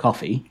disappears for a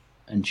coffee,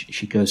 and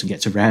she goes and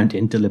gets a round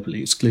in,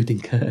 deliberately excluding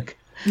Kirk,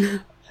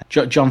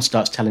 John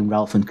starts telling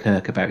Ralph and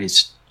Kirk about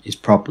his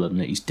problem,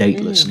 that he's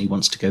dateless and he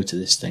wants to go to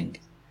this thing.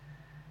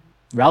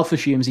 Ralph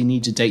assumes he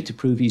needs a date to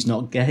prove he's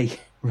not gay,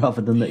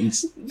 rather than that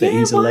he's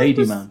a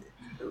lady man.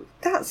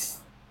 That's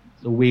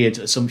a weird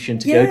assumption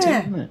to go to,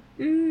 isn't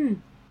it?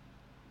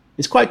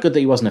 It's quite good that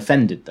he wasn't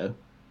offended, though.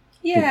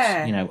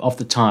 Yeah. Of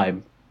the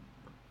time,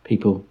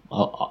 people,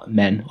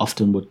 men,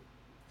 often would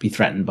be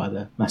threatened by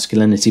their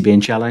masculinity being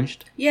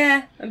challenged.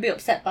 Yeah, and be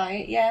upset by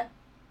it, yeah.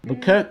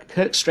 But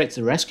Kirk's straight to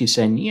the rescue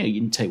saying,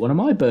 you can take one of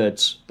my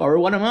birds, borrow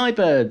one of my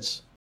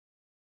birds.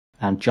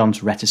 And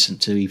John's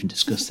reticent to even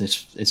discuss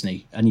this, isn't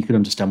he? And you can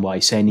understand why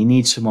he's saying he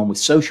needs someone with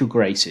social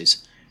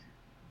graces,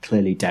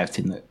 clearly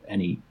doubting that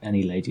any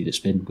lady that's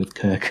been with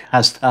Kirk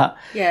has that.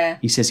 Yeah.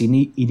 He says he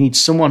needs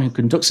someone who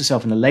conducts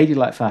herself in a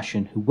ladylike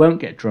fashion, who won't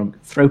get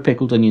drunk, throw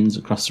pickled onions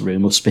across the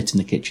room, or spit in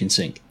the kitchen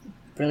sink.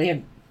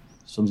 Brilliant.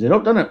 Sums it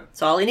up, doesn't it?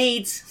 That's all he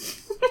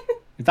needs.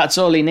 If that's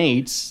all he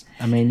needs,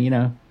 I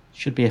mean,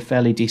 should be a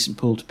fairly decent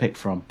pool to pick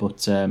from.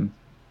 But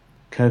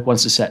Kirk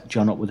wants to set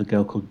John up with a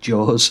girl called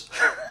Jaws.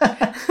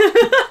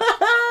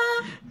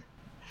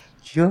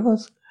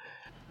 Jaws?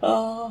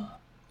 Oh.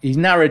 He's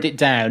narrowed it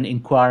down,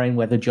 inquiring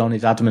whether John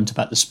is adamant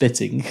about the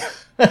spitting.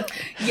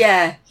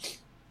 Yeah.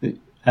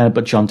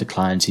 But John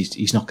declines.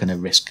 He's not going to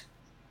risk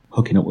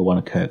hooking up with one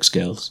of Kirk's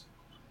girls.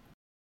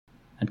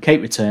 And Kate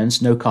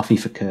returns, no coffee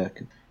for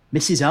Kirk.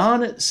 Mrs.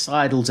 Arnott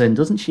sidles in,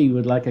 doesn't she,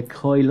 with like a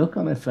coy look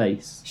on her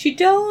face. She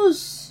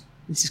does.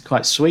 This is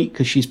quite sweet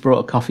because she's brought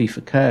a coffee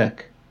for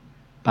Kirk.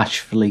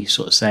 Bashfully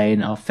sort of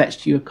saying, I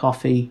fetched you a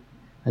coffee.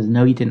 I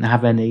know you didn't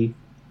have any.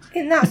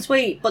 Isn't that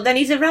sweet? But then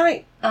he's a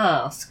right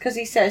arse because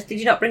he says, did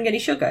you not bring any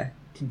sugar?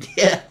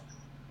 Yeah.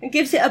 And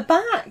gives it her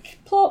back.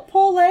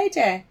 Poor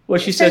lady.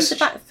 Well, she Sends says...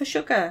 her back for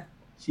sugar.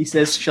 She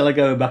says, shall I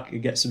go back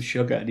and get some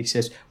sugar? And he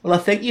says, well, I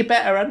think you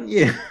better, hadn't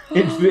you?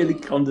 It's really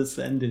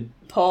condescending.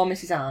 Poor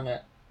Mrs.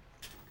 Arnott.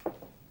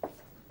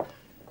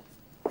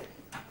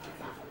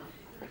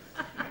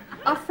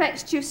 I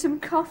fetched you some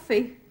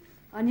coffee.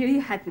 I knew you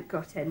hadn't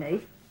got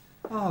any.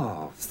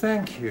 Oh,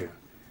 thank you.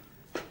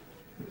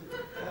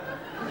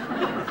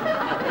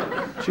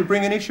 Did you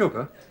bring any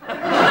sugar?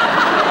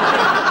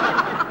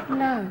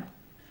 No.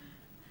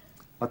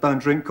 I don't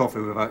drink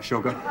coffee without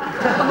sugar.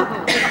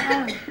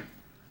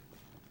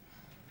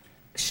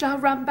 Shall I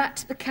run back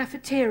to the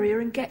cafeteria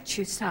and get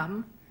you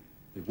some?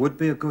 It would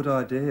be a good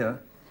idea.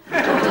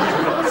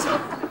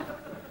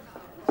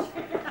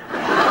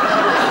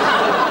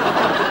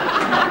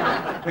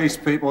 These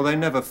people, they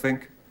never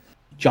think.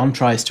 John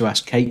tries to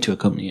ask Kate to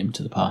accompany him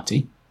to the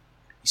party.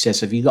 He says,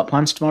 have you got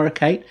plans tomorrow,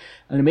 Kate?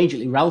 And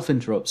immediately Ralph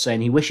interrupts,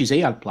 saying he wishes he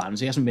had plans.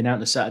 He hasn't been out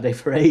on a Saturday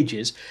for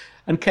ages.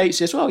 And Kate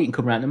says, well, you can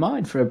come round to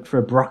mine for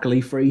a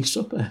broccoli-free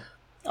supper.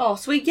 Oh,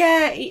 sweet,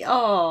 yeah.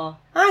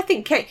 I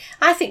think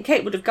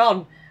Kate would have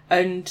gone,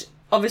 and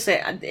obviously,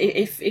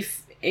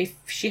 if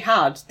she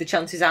had, the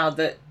chances are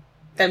that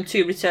them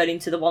two returning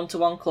to the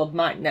one-to-one club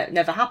might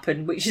never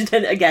happen, which is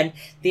then again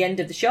the end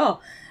of the show.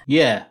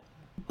 Yeah,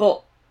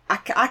 but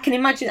I can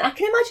imagine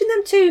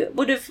them two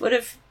would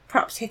have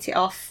perhaps hit it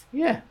off.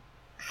 Yeah,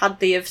 had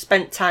they have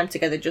spent time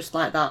together just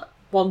like that,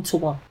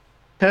 one-to-one.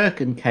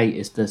 Kirk and Kate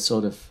is the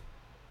sort of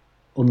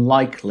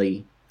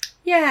unlikely.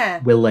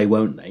 Yeah. Will they?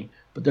 Won't they?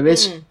 But there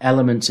is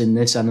elements in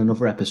this and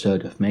another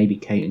episode of maybe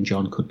Kate and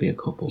John could be a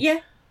couple. Yeah.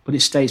 But it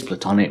stays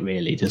platonic,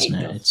 really, doesn't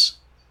it? It's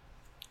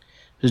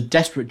because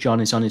desperate John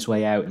is on his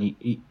way out and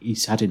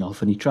he's had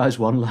enough and he tries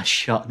one last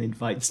shot and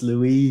invites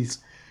Louise.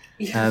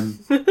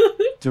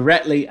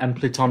 Directly and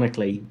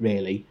platonically,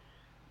 really.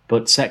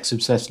 But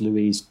sex-obsessed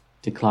Louise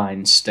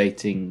declines,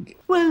 stating...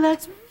 Well,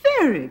 that's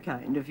very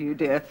kind of you,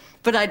 dear.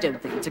 But I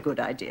don't think it's a good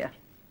idea.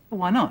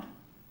 Why not?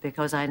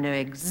 Because I know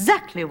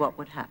exactly what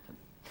would happen.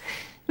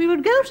 We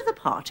would go to the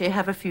party,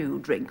 have a few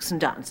drinks and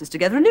dances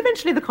together, and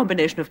eventually the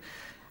combination of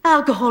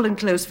alcohol and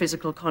close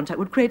physical contact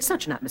would create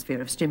such an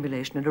atmosphere of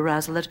stimulation and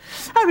arousal that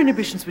our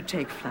inhibitions would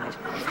take flight.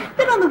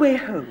 Then on the way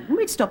home,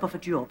 we'd stop off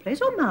at your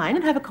place or mine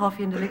and have a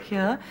coffee and a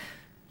liqueur.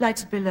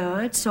 Lights would be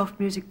lowered, soft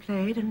music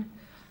played, and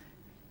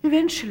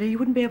eventually you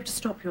wouldn't be able to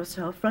stop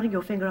yourself, running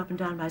your finger up and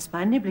down my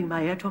spine, nibbling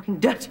my ear, talking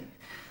dirty.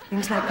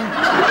 Things like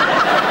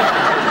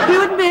that. We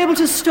wouldn't be able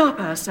to stop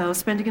ourselves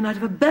spending a night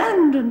of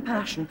abandoned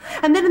passion.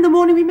 And then in the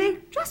morning we may,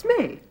 just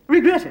may,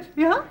 regret it,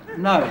 yeah?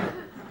 No.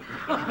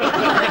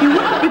 You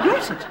wouldn't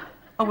regret it?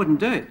 I wouldn't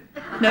do it.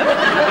 No?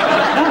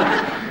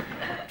 No.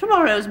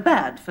 Tomorrow's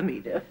bad for me,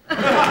 dear.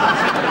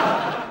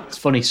 It's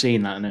funny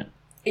seeing that, isn't it?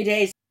 It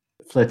is.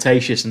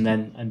 Flirtatious, and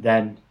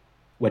then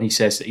when he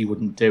says that he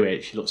wouldn't do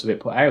it, she looks a bit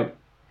put out.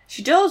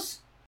 She does.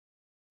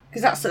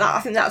 Because I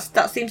think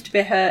that seems to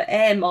be her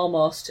aim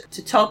almost,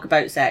 to talk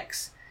about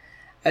sex,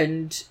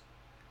 and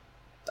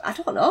I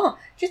don't know.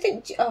 Do you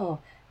think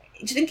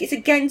it's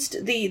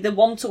against the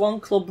one-to-one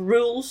club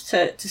rules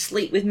to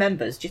sleep with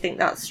members? Do you think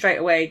that straight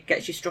away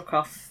gets you struck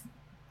off?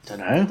 Don't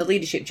know. The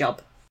leadership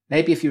job.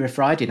 Maybe if you're a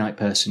Friday night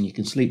person, you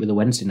can sleep with a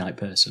Wednesday night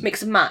person.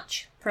 Mix and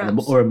match,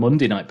 perhaps. Or a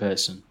Monday night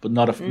person, but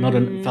not a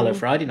fellow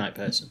Friday night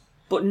person.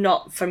 But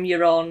not from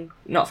your own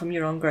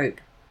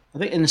group. I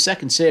think in the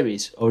second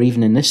series, or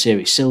even in this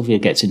series, Sylvia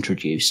gets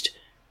introduced,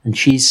 and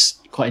she's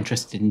quite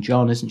interested in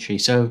John, isn't she?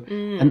 So,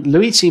 and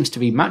Louise seems to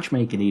be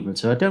matchmaking even.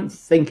 So I don't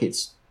think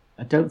it's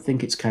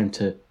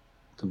counter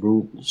the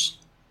rules,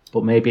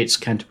 but maybe it's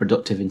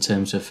counterproductive in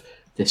terms of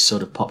this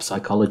sort of pop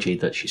psychology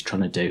that she's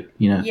trying to do.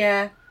 You know?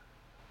 Yeah.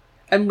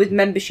 And with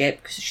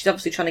membership, because she's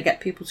obviously trying to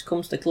get people to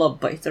come to the club,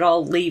 but if they're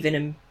all leaving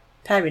and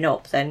pairing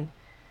up, then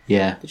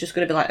they're just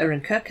going to be like her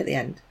and Kirk at the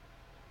end.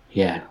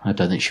 Yeah, I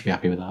don't think she'd be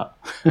happy with that.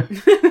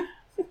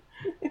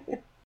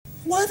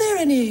 Were there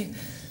any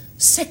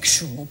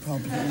sexual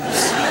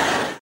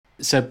problems?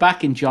 So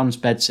back in John's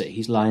bedsit,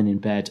 he's lying in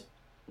bed.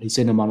 His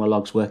inner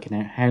monologue's working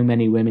out how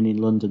many women in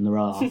London there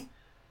are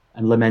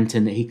and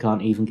lamenting that he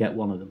can't even get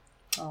one of them.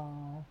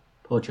 Oh.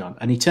 Poor John.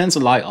 And he turns the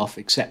light off,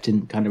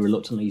 accepting kind of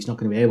reluctantly he's not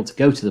going to be able to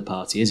go to the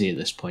party, is he, at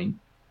this point?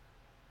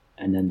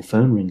 And then the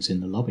phone rings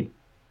in the lobby.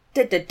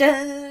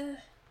 Da-da-da.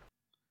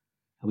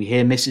 And we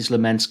hear Mrs.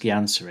 Lemensky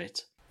answer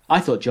it. I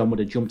thought John would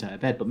have jumped out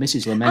of bed, but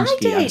Mrs.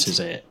 Lemensky answers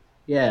it.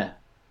 Yeah.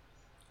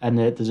 And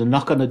there's a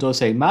knock on the door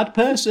saying, "Mad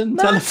person,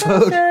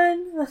 telephone."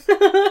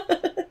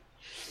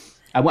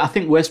 And I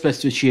think we're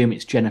supposed to assume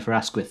it's Jennifer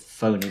Asquith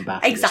phoning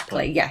back.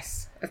 Exactly,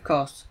 yes, of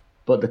course.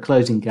 But the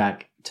closing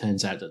gag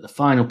turns out that the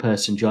final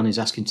person John is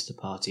asking to the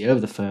party over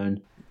the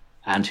phone,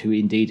 and who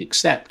indeed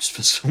accepts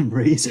for some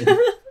reason,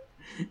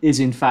 is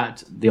in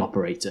fact the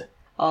operator.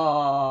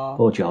 Oh,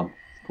 poor John.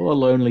 Poor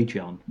lonely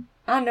John.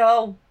 I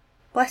know.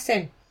 Bless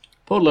him.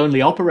 Poor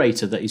lonely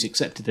operator that he's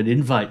accepted an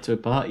invite to a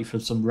party from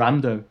some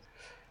rando.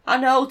 I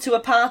know, to a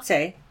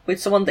party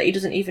with someone that he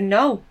doesn't even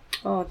know.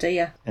 Oh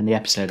dear. And the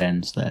episode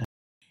ends there.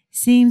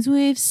 Seems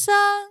we've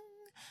sung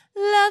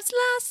love's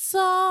last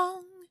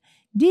song,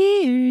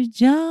 dear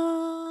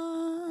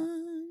John.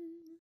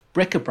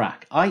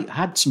 Bric-a-brac. I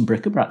had some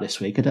bric-a-brac this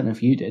week. I don't know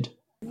if you did.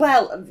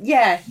 Well,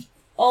 yeah.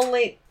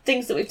 Only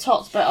things that we've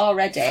talked about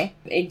already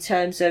in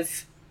terms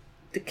of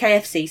the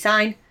KFC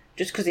sign,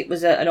 just because it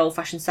was an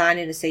old-fashioned sign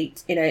in a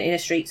street.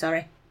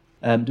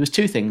 There was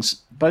two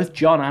things. Both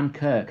John and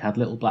Kirk had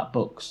little black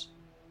books.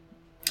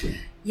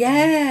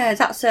 Yeah,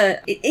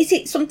 is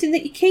it something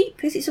that you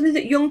keep? Is it something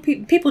that young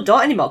people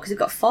don't anymore because they've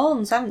got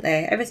phones, haven't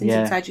they? Everything's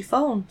inside your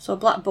phone, so a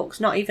black book's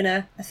not even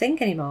a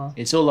thing anymore.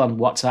 It's all on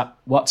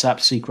WhatsApp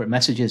secret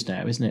messages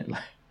now, isn't it?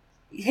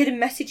 Hidden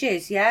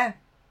messages, yeah.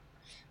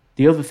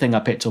 The other thing I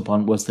picked up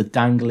on was the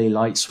dangly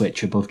light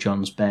switch above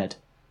John's bed.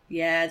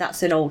 Yeah,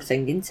 that's an old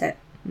thing, isn't it?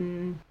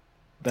 Mm.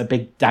 A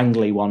big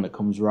dangly one that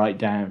comes right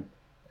down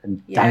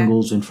and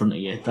dangles in front of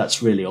you.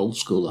 That's really old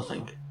school, I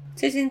think.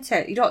 It is, isn't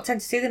it? You don't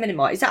tend to see them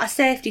anymore. Is that a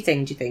safety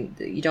thing, do you think,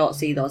 that you don't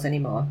see those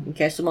anymore, in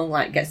case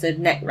someone gets their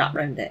neck wrapped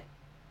around it?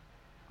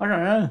 I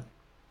don't know.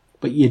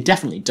 But you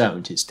definitely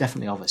don't. It's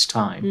definitely of its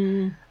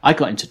time. I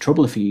got into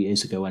trouble a few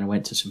years ago when I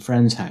went to some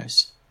friend's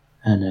house,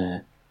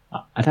 and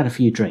I'd had a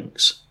few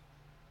drinks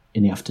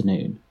in the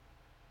afternoon,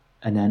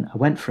 and then I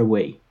went for a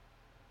wee,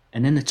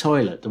 and in the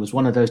toilet there was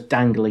one of those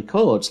dangly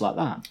cords like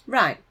that.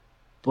 Right.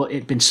 But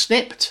it'd been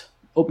snipped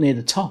up near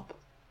the top.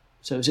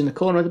 So it was in the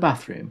corner of the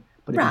bathroom,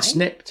 but it'd been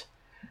snipped.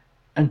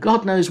 And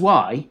God knows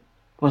why,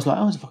 I was like,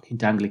 oh, there's a fucking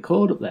dangly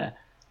cord up there.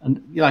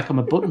 And I'm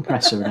a button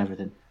presser and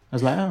everything. I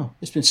was like, oh,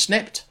 it's been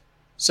snipped.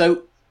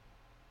 So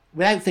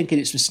without thinking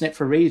it's been snipped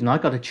for a reason, I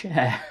got a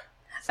chair.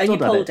 And you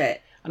pulled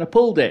it. And I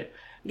pulled it.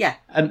 Yeah.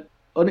 And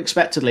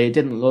unexpectedly, it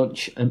didn't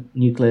launch a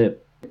nuclear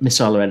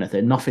missile or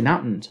anything. Nothing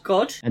happened.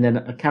 Good. And then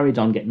I carried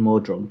on getting more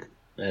drunk.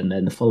 And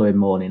then the following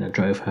morning, I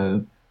drove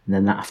home. And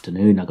then that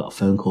afternoon, I got a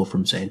phone call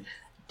from saying,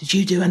 did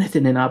you do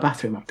anything in our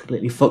bathroom? I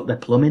completely fucked their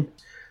plumbing.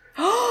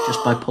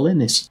 Just by pulling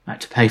this. I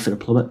had to pay for the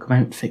plumber to come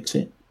out and fix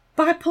it.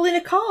 By pulling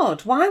a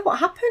cord? Why? What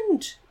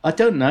happened? I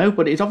don't know,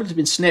 but it's obviously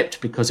been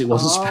snipped because it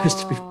wasn't supposed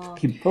to be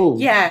fucking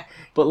pulled. Yeah.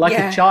 But like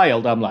a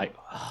child, I'm like,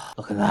 oh,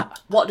 look at that.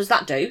 What does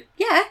that do?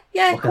 Yeah,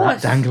 of look course. Look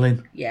at that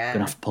dangling. Yeah.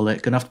 Gonna have to pull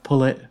it.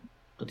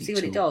 Bloody See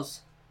what it does.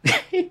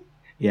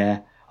 Yeah.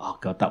 Oh,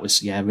 God, that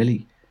was,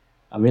 really...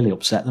 I really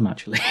upset them,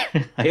 actually.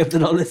 I hope they're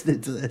not listening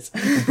to this.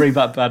 It'll bring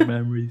back bad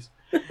memories.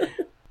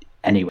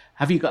 Anyway,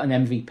 have you got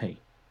an MVP?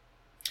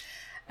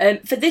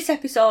 For this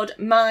episode,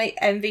 my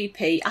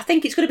MVP, I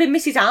think it's going to be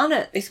Mrs.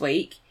 Arnott this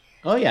week.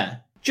 Oh, yeah.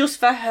 Just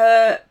for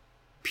her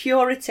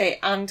purity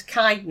and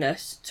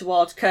kindness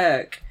towards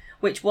Kirk,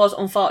 which was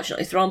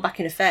unfortunately thrown back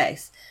in her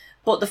face.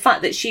 But the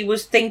fact that she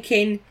was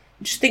thinking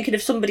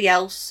of somebody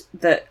else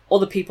that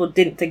other people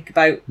didn't think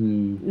about.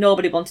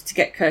 Nobody wanted to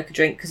get Kirk a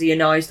drink because he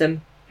annoys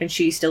them, and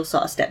she still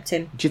sort of stepped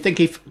in. Do you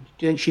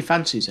think she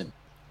fancies him?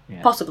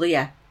 Yeah. Possibly,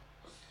 yeah.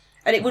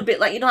 And it would be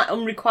like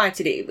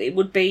unrequited. It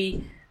would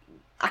be.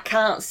 I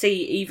can't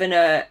see even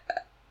a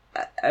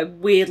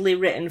weirdly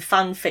written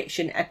fan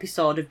fiction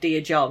episode of Dear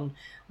John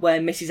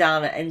where Mrs.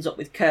 Arnott ends up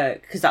with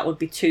Kirk, because that would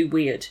be too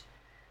weird.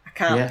 I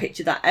can't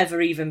picture that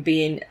ever even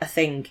being a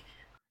thing.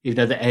 Even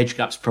though the age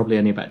gap's probably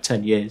only about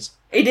 10 years.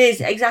 It is,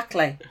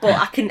 exactly. But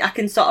I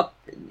can sort of,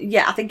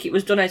 I think it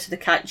was done out of the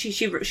cat.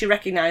 She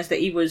recognised that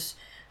he was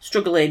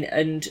struggling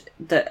and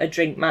that a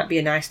drink might be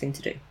a nice thing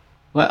to do.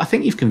 Well, I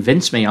think you've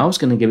convinced me. I was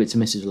going to give it to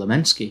Mrs.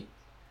 Lemensky.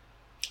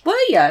 Were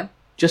you?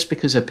 Just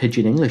because her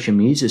pidgin English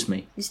amuses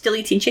me. You're still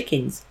eating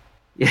chickens?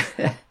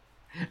 Yeah.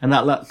 And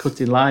that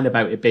cutting line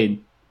about it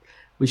being,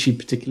 was she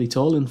particularly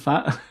tall and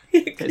fat?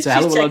 It's a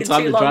hell of a long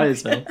time to dry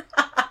herself.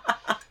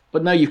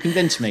 But no, you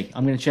convinced me.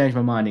 I'm going to change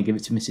my mind and give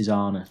it to Mrs.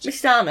 Arnott.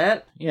 Mrs.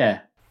 Arnott? Yeah.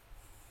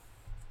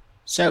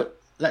 So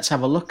let's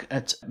have a look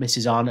at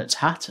Mrs. Arnott's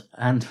hat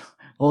and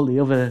all the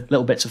other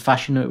little bits of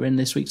fashion that were in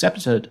this week's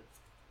episode.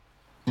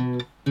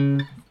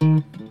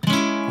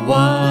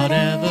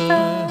 Whatever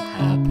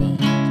happened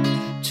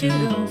to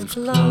those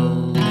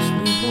clothes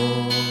we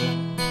wore?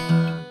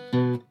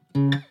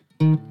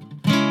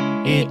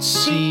 It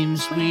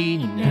seems we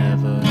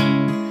never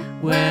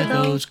wear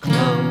those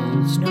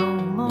clothes no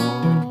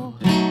more.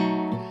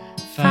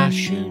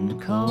 Fashion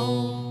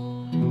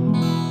cold.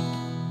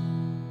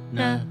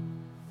 No.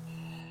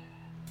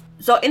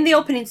 So in the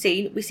opening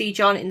scene, we see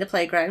John in the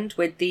playground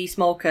with the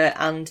smoker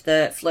and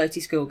the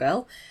flirty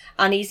schoolgirl,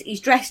 and he's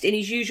dressed in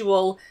his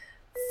usual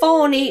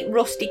fawny,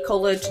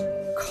 rusty-coloured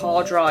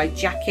corduroy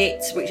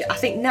jacket, which I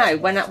think now,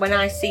 when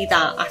I see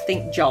that, I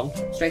think John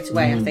straight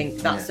away. I think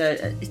that's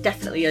it's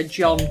definitely a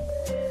John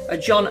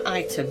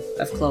item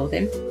of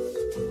clothing.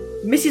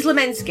 Mrs.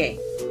 Lemensky,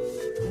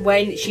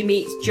 when she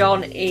meets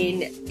John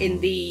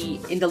in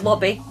the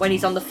lobby, when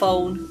he's on the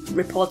phone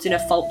reporting a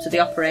fault to the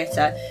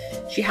operator,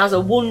 she has a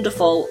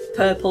wonderful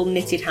purple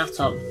knitted hat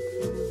on.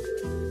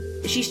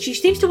 She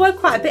seems to wear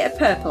quite a bit of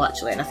purple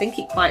actually, and I think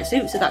it quite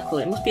suits her, that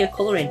colour. It must be a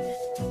colouring.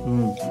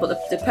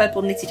 But the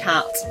purple knitted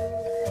hat,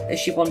 as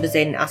she wanders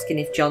in asking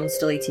if John's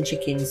still eating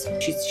chickens,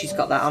 she's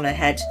got that on her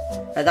head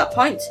at that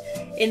point.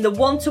 In the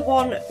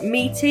one-to-one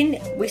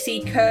meeting, we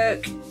see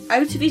Kirk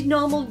out of his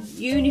normal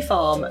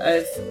uniform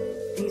of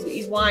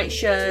his white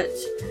shirt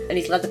and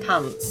his leather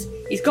pants.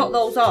 He's got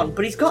those on,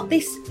 but he's got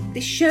this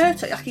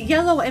shirt, like a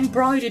yellow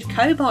embroidered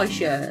cowboy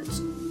shirt,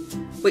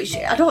 which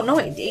I don't know,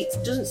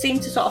 it doesn't seem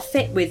to sort of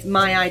fit with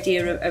my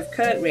idea of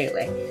Kirk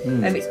really.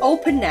 It's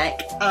open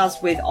neck,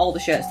 as with all the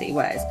shirts that he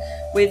wears,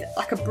 with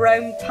like a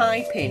brown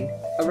piping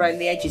around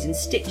the edges and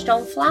stitched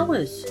on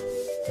flowers.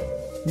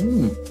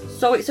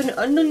 So it's an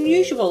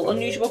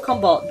unusual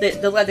combo.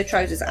 The leather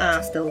trousers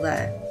are still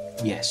there.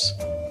 Yes.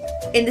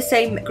 In the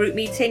same group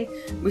meeting,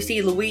 we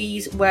see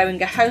Louise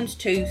wearing a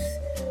houndstooth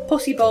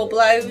pussy bow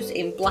blouse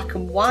in black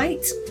and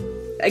white.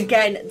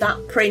 Again,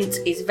 that print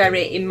is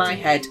very in my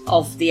head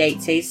of the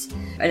 80s.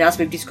 And as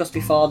we've discussed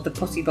before, the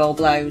pussy bow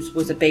blouse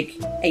was a big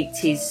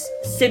 80s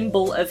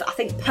symbol of, I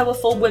think,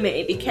 powerful women.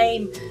 It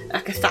became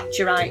like a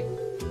Thatcherite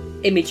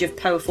image of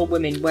powerful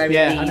women wearing these.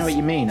 Yeah, I know what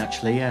you mean,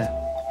 actually, yeah.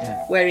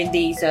 Wearing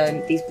these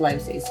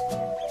blouses.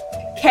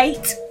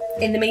 Kate,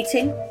 in the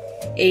meeting,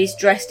 is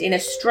dressed in a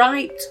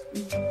striped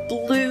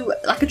blue,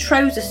 like a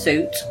trouser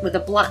suit with a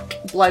black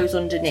blouse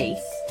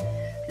underneath.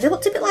 They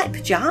looked a bit like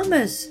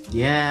pyjamas.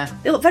 Yeah.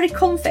 They look very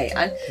comfy.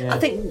 And I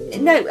think,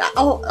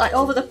 like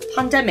over the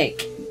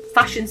pandemic,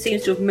 fashion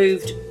seems to have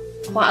moved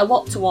quite a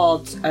lot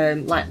towards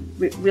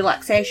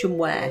relaxation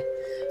wear.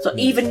 So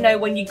even now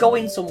when you're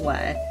going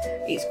somewhere,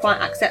 it's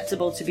quite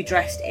acceptable to be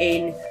dressed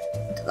in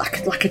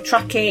like a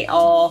trackie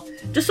or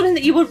just something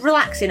that you would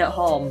relax in at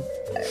home.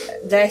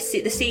 They're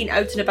seen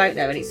out and about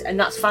now, and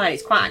that's fine.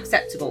 It's quite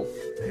acceptable.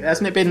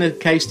 Hasn't it been the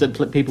case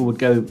that people would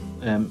go,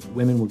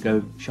 women would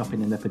go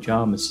shopping in their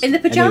pajamas? In the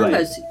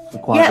pajamas, anyway, for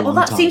quite a long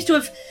time.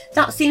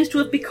 seems to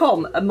have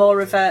become a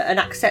more of an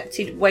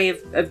accepted way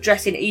of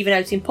dressing, even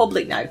out in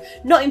public now.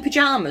 Not in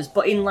pajamas,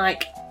 but in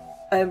like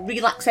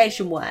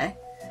relaxation wear.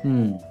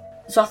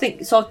 So I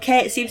think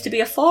Kate seems to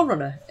be a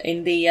forerunner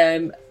in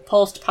the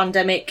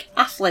post-pandemic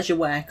athleisure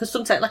wear, because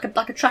sometimes like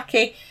a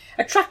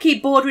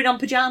trackie bordering on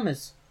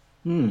pajamas.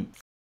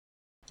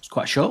 It's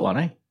quite a short one,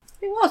 eh?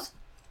 It was.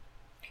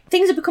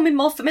 Things are becoming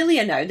more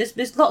familiar now.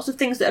 There's lots of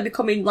things that are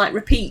becoming like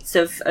repeats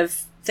of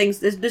things.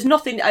 There's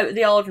nothing out of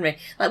the ordinary.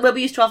 Like where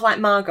we used to have like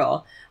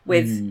Margot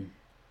with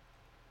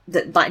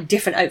the like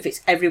different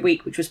outfits every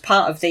week, which was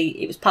part of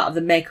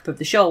the makeup of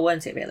the show,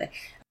 weren't it really?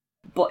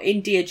 But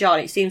in Dear John,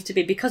 it seems to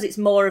be, because it's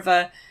more of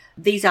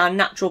these are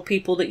natural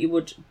people that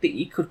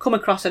you could come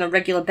across on a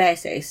regular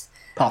basis.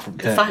 Apart from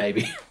Kirk,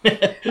 maybe.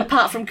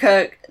 Apart from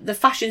Kirk, the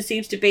fashion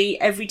seems to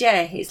be every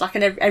day. It's like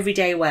an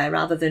everyday wear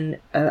rather than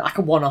like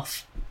a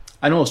one-off.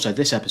 And also,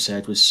 this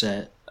episode was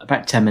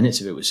about 10 minutes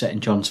of it was set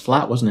in John's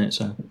flat, wasn't it?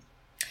 So.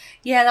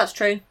 Yeah, that's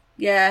true.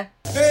 Yeah.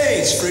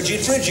 Hey, it's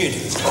frigid.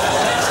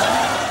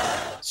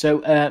 So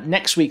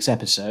next week's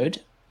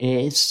episode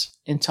is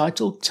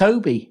entitled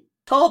Toby.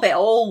 Toby,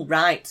 all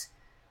right.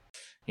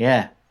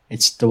 Yeah,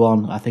 it's the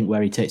one, I think,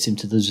 where he takes him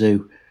to the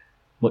zoo,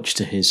 much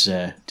to his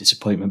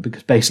disappointment,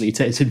 because basically he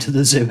takes him to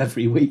the zoo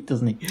every week,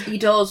 doesn't he? He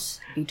does.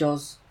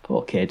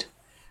 Poor kid.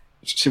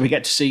 Should we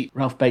get to see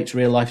Ralph Bates'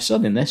 real-life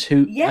son in this?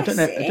 Who yes, I don't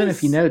know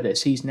if you know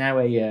this. He's now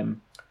a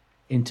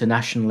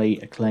internationally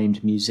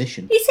acclaimed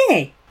musician. Is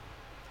he?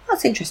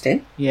 That's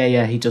interesting.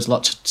 Yeah. He does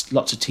lots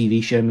of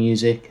TV show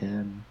music.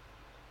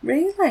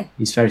 Really?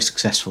 He's very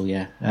successful.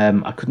 Yeah.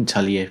 I couldn't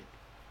tell you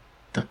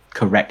the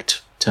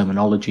correct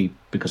terminology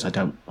because I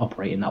don't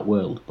operate in that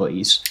world, but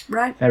he's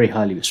very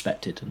highly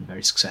respected and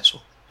very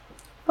successful.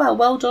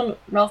 Well done,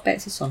 Ralph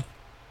Bates' son.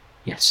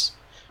 Yes.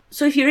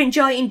 So if you're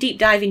enjoying Deep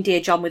Diving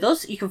Dear John with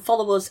us, you can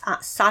follow us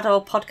at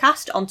Sado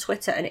Podcast on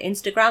Twitter and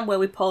Instagram, where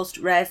we post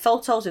rare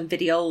photos and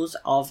videos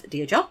of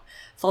Dear John,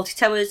 Fawlty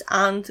Towers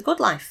and The Good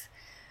Life.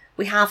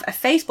 We have a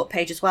Facebook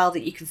page as well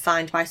that you can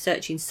find by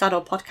searching Sado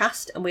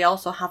Podcast, and we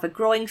also have a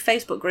growing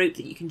Facebook group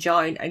that you can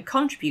join and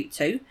contribute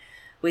to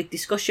with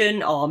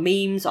discussion or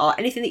memes or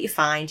anything that you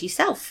find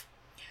yourself.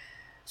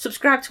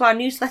 Subscribe to our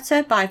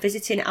newsletter by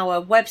visiting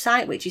our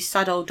website, which is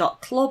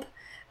sado.club.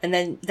 And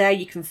then there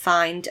you can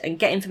find and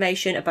get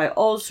information about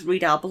us,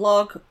 read our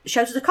blog,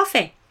 shout us a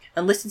coffee,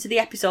 and listen to the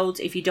episodes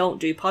if you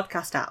don't do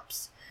podcast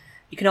apps.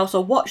 You can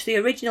also watch the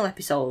original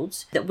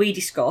episodes that we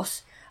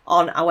discuss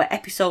on our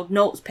episode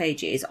notes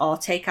pages, or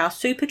take our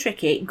super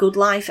tricky Good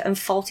Life and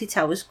Fawlty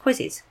Towers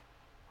quizzes.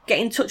 Get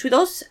in touch with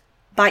us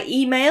by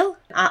email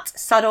at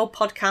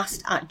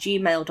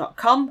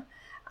sadopodcast@gmail.com.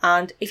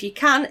 And if you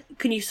can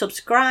you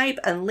subscribe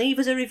and leave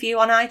us a review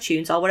on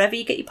iTunes or wherever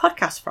you get your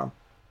podcasts from?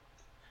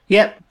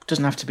 Yep,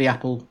 doesn't have to be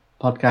Apple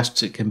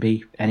Podcasts. It can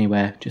be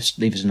anywhere. Just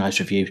leave us a nice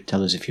review.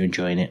 Tell us if you're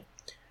enjoying it.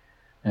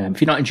 If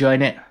you're not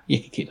enjoying it, you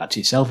can keep that to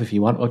yourself if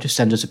you want, or just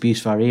send us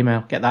abuse via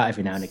email. Get that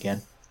every now and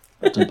again.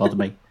 It doesn't bother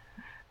me.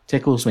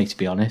 Tickles me, to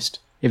be honest.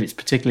 If it's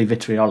particularly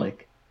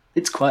vitriolic,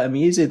 it's quite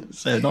amusing,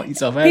 so knock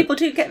yourself out. People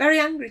do get very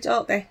angry,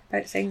 don't they,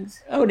 about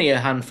things? Only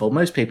a handful.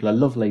 Most people are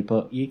lovely,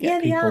 but you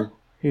get people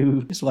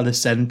who just want to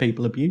send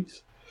people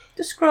abuse.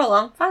 Just scroll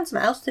on, find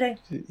something else to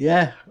do.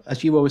 Yeah,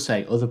 as you always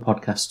say, other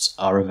podcasts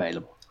are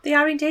available. They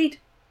are indeed.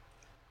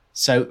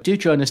 So do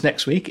join us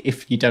next week,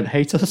 if you don't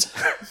hate us,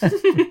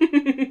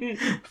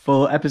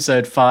 for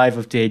episode 5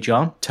 of Dear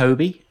John,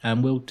 Toby,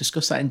 and we'll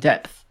discuss that in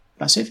depth.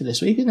 That's it for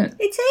this week, isn't it?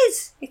 It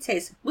is. It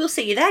is. We'll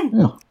see you then.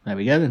 Oh, there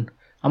we go then.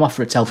 I'm off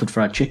for a Telford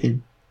fried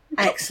chicken.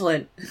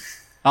 Excellent.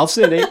 I'll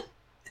see you.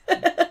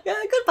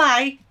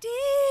 Goodbye.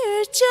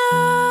 Dear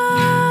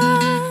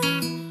John,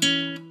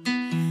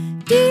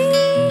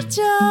 dear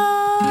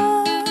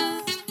John,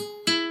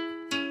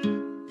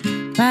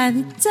 by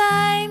the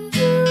time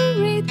you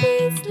read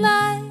these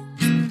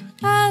lines,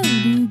 I'll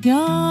be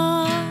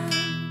gone.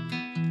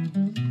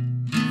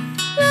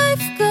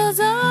 Life goes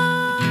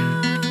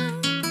on,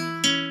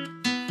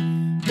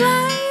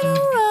 right or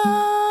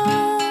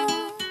wrong.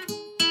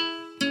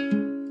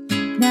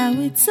 Now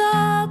it's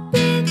all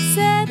been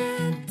said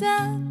and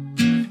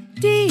done,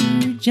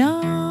 dear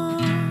John.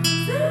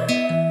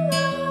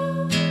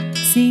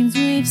 Seems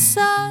we've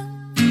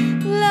sung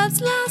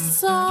love's last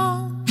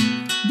song,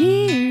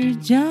 dear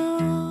John.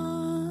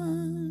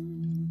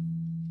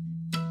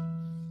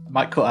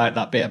 Might cut out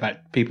that bit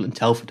about people in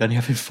Telford only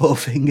having 4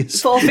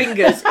 fingers. 4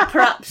 fingers.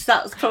 Perhaps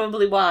that's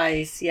probably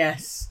wise, yes.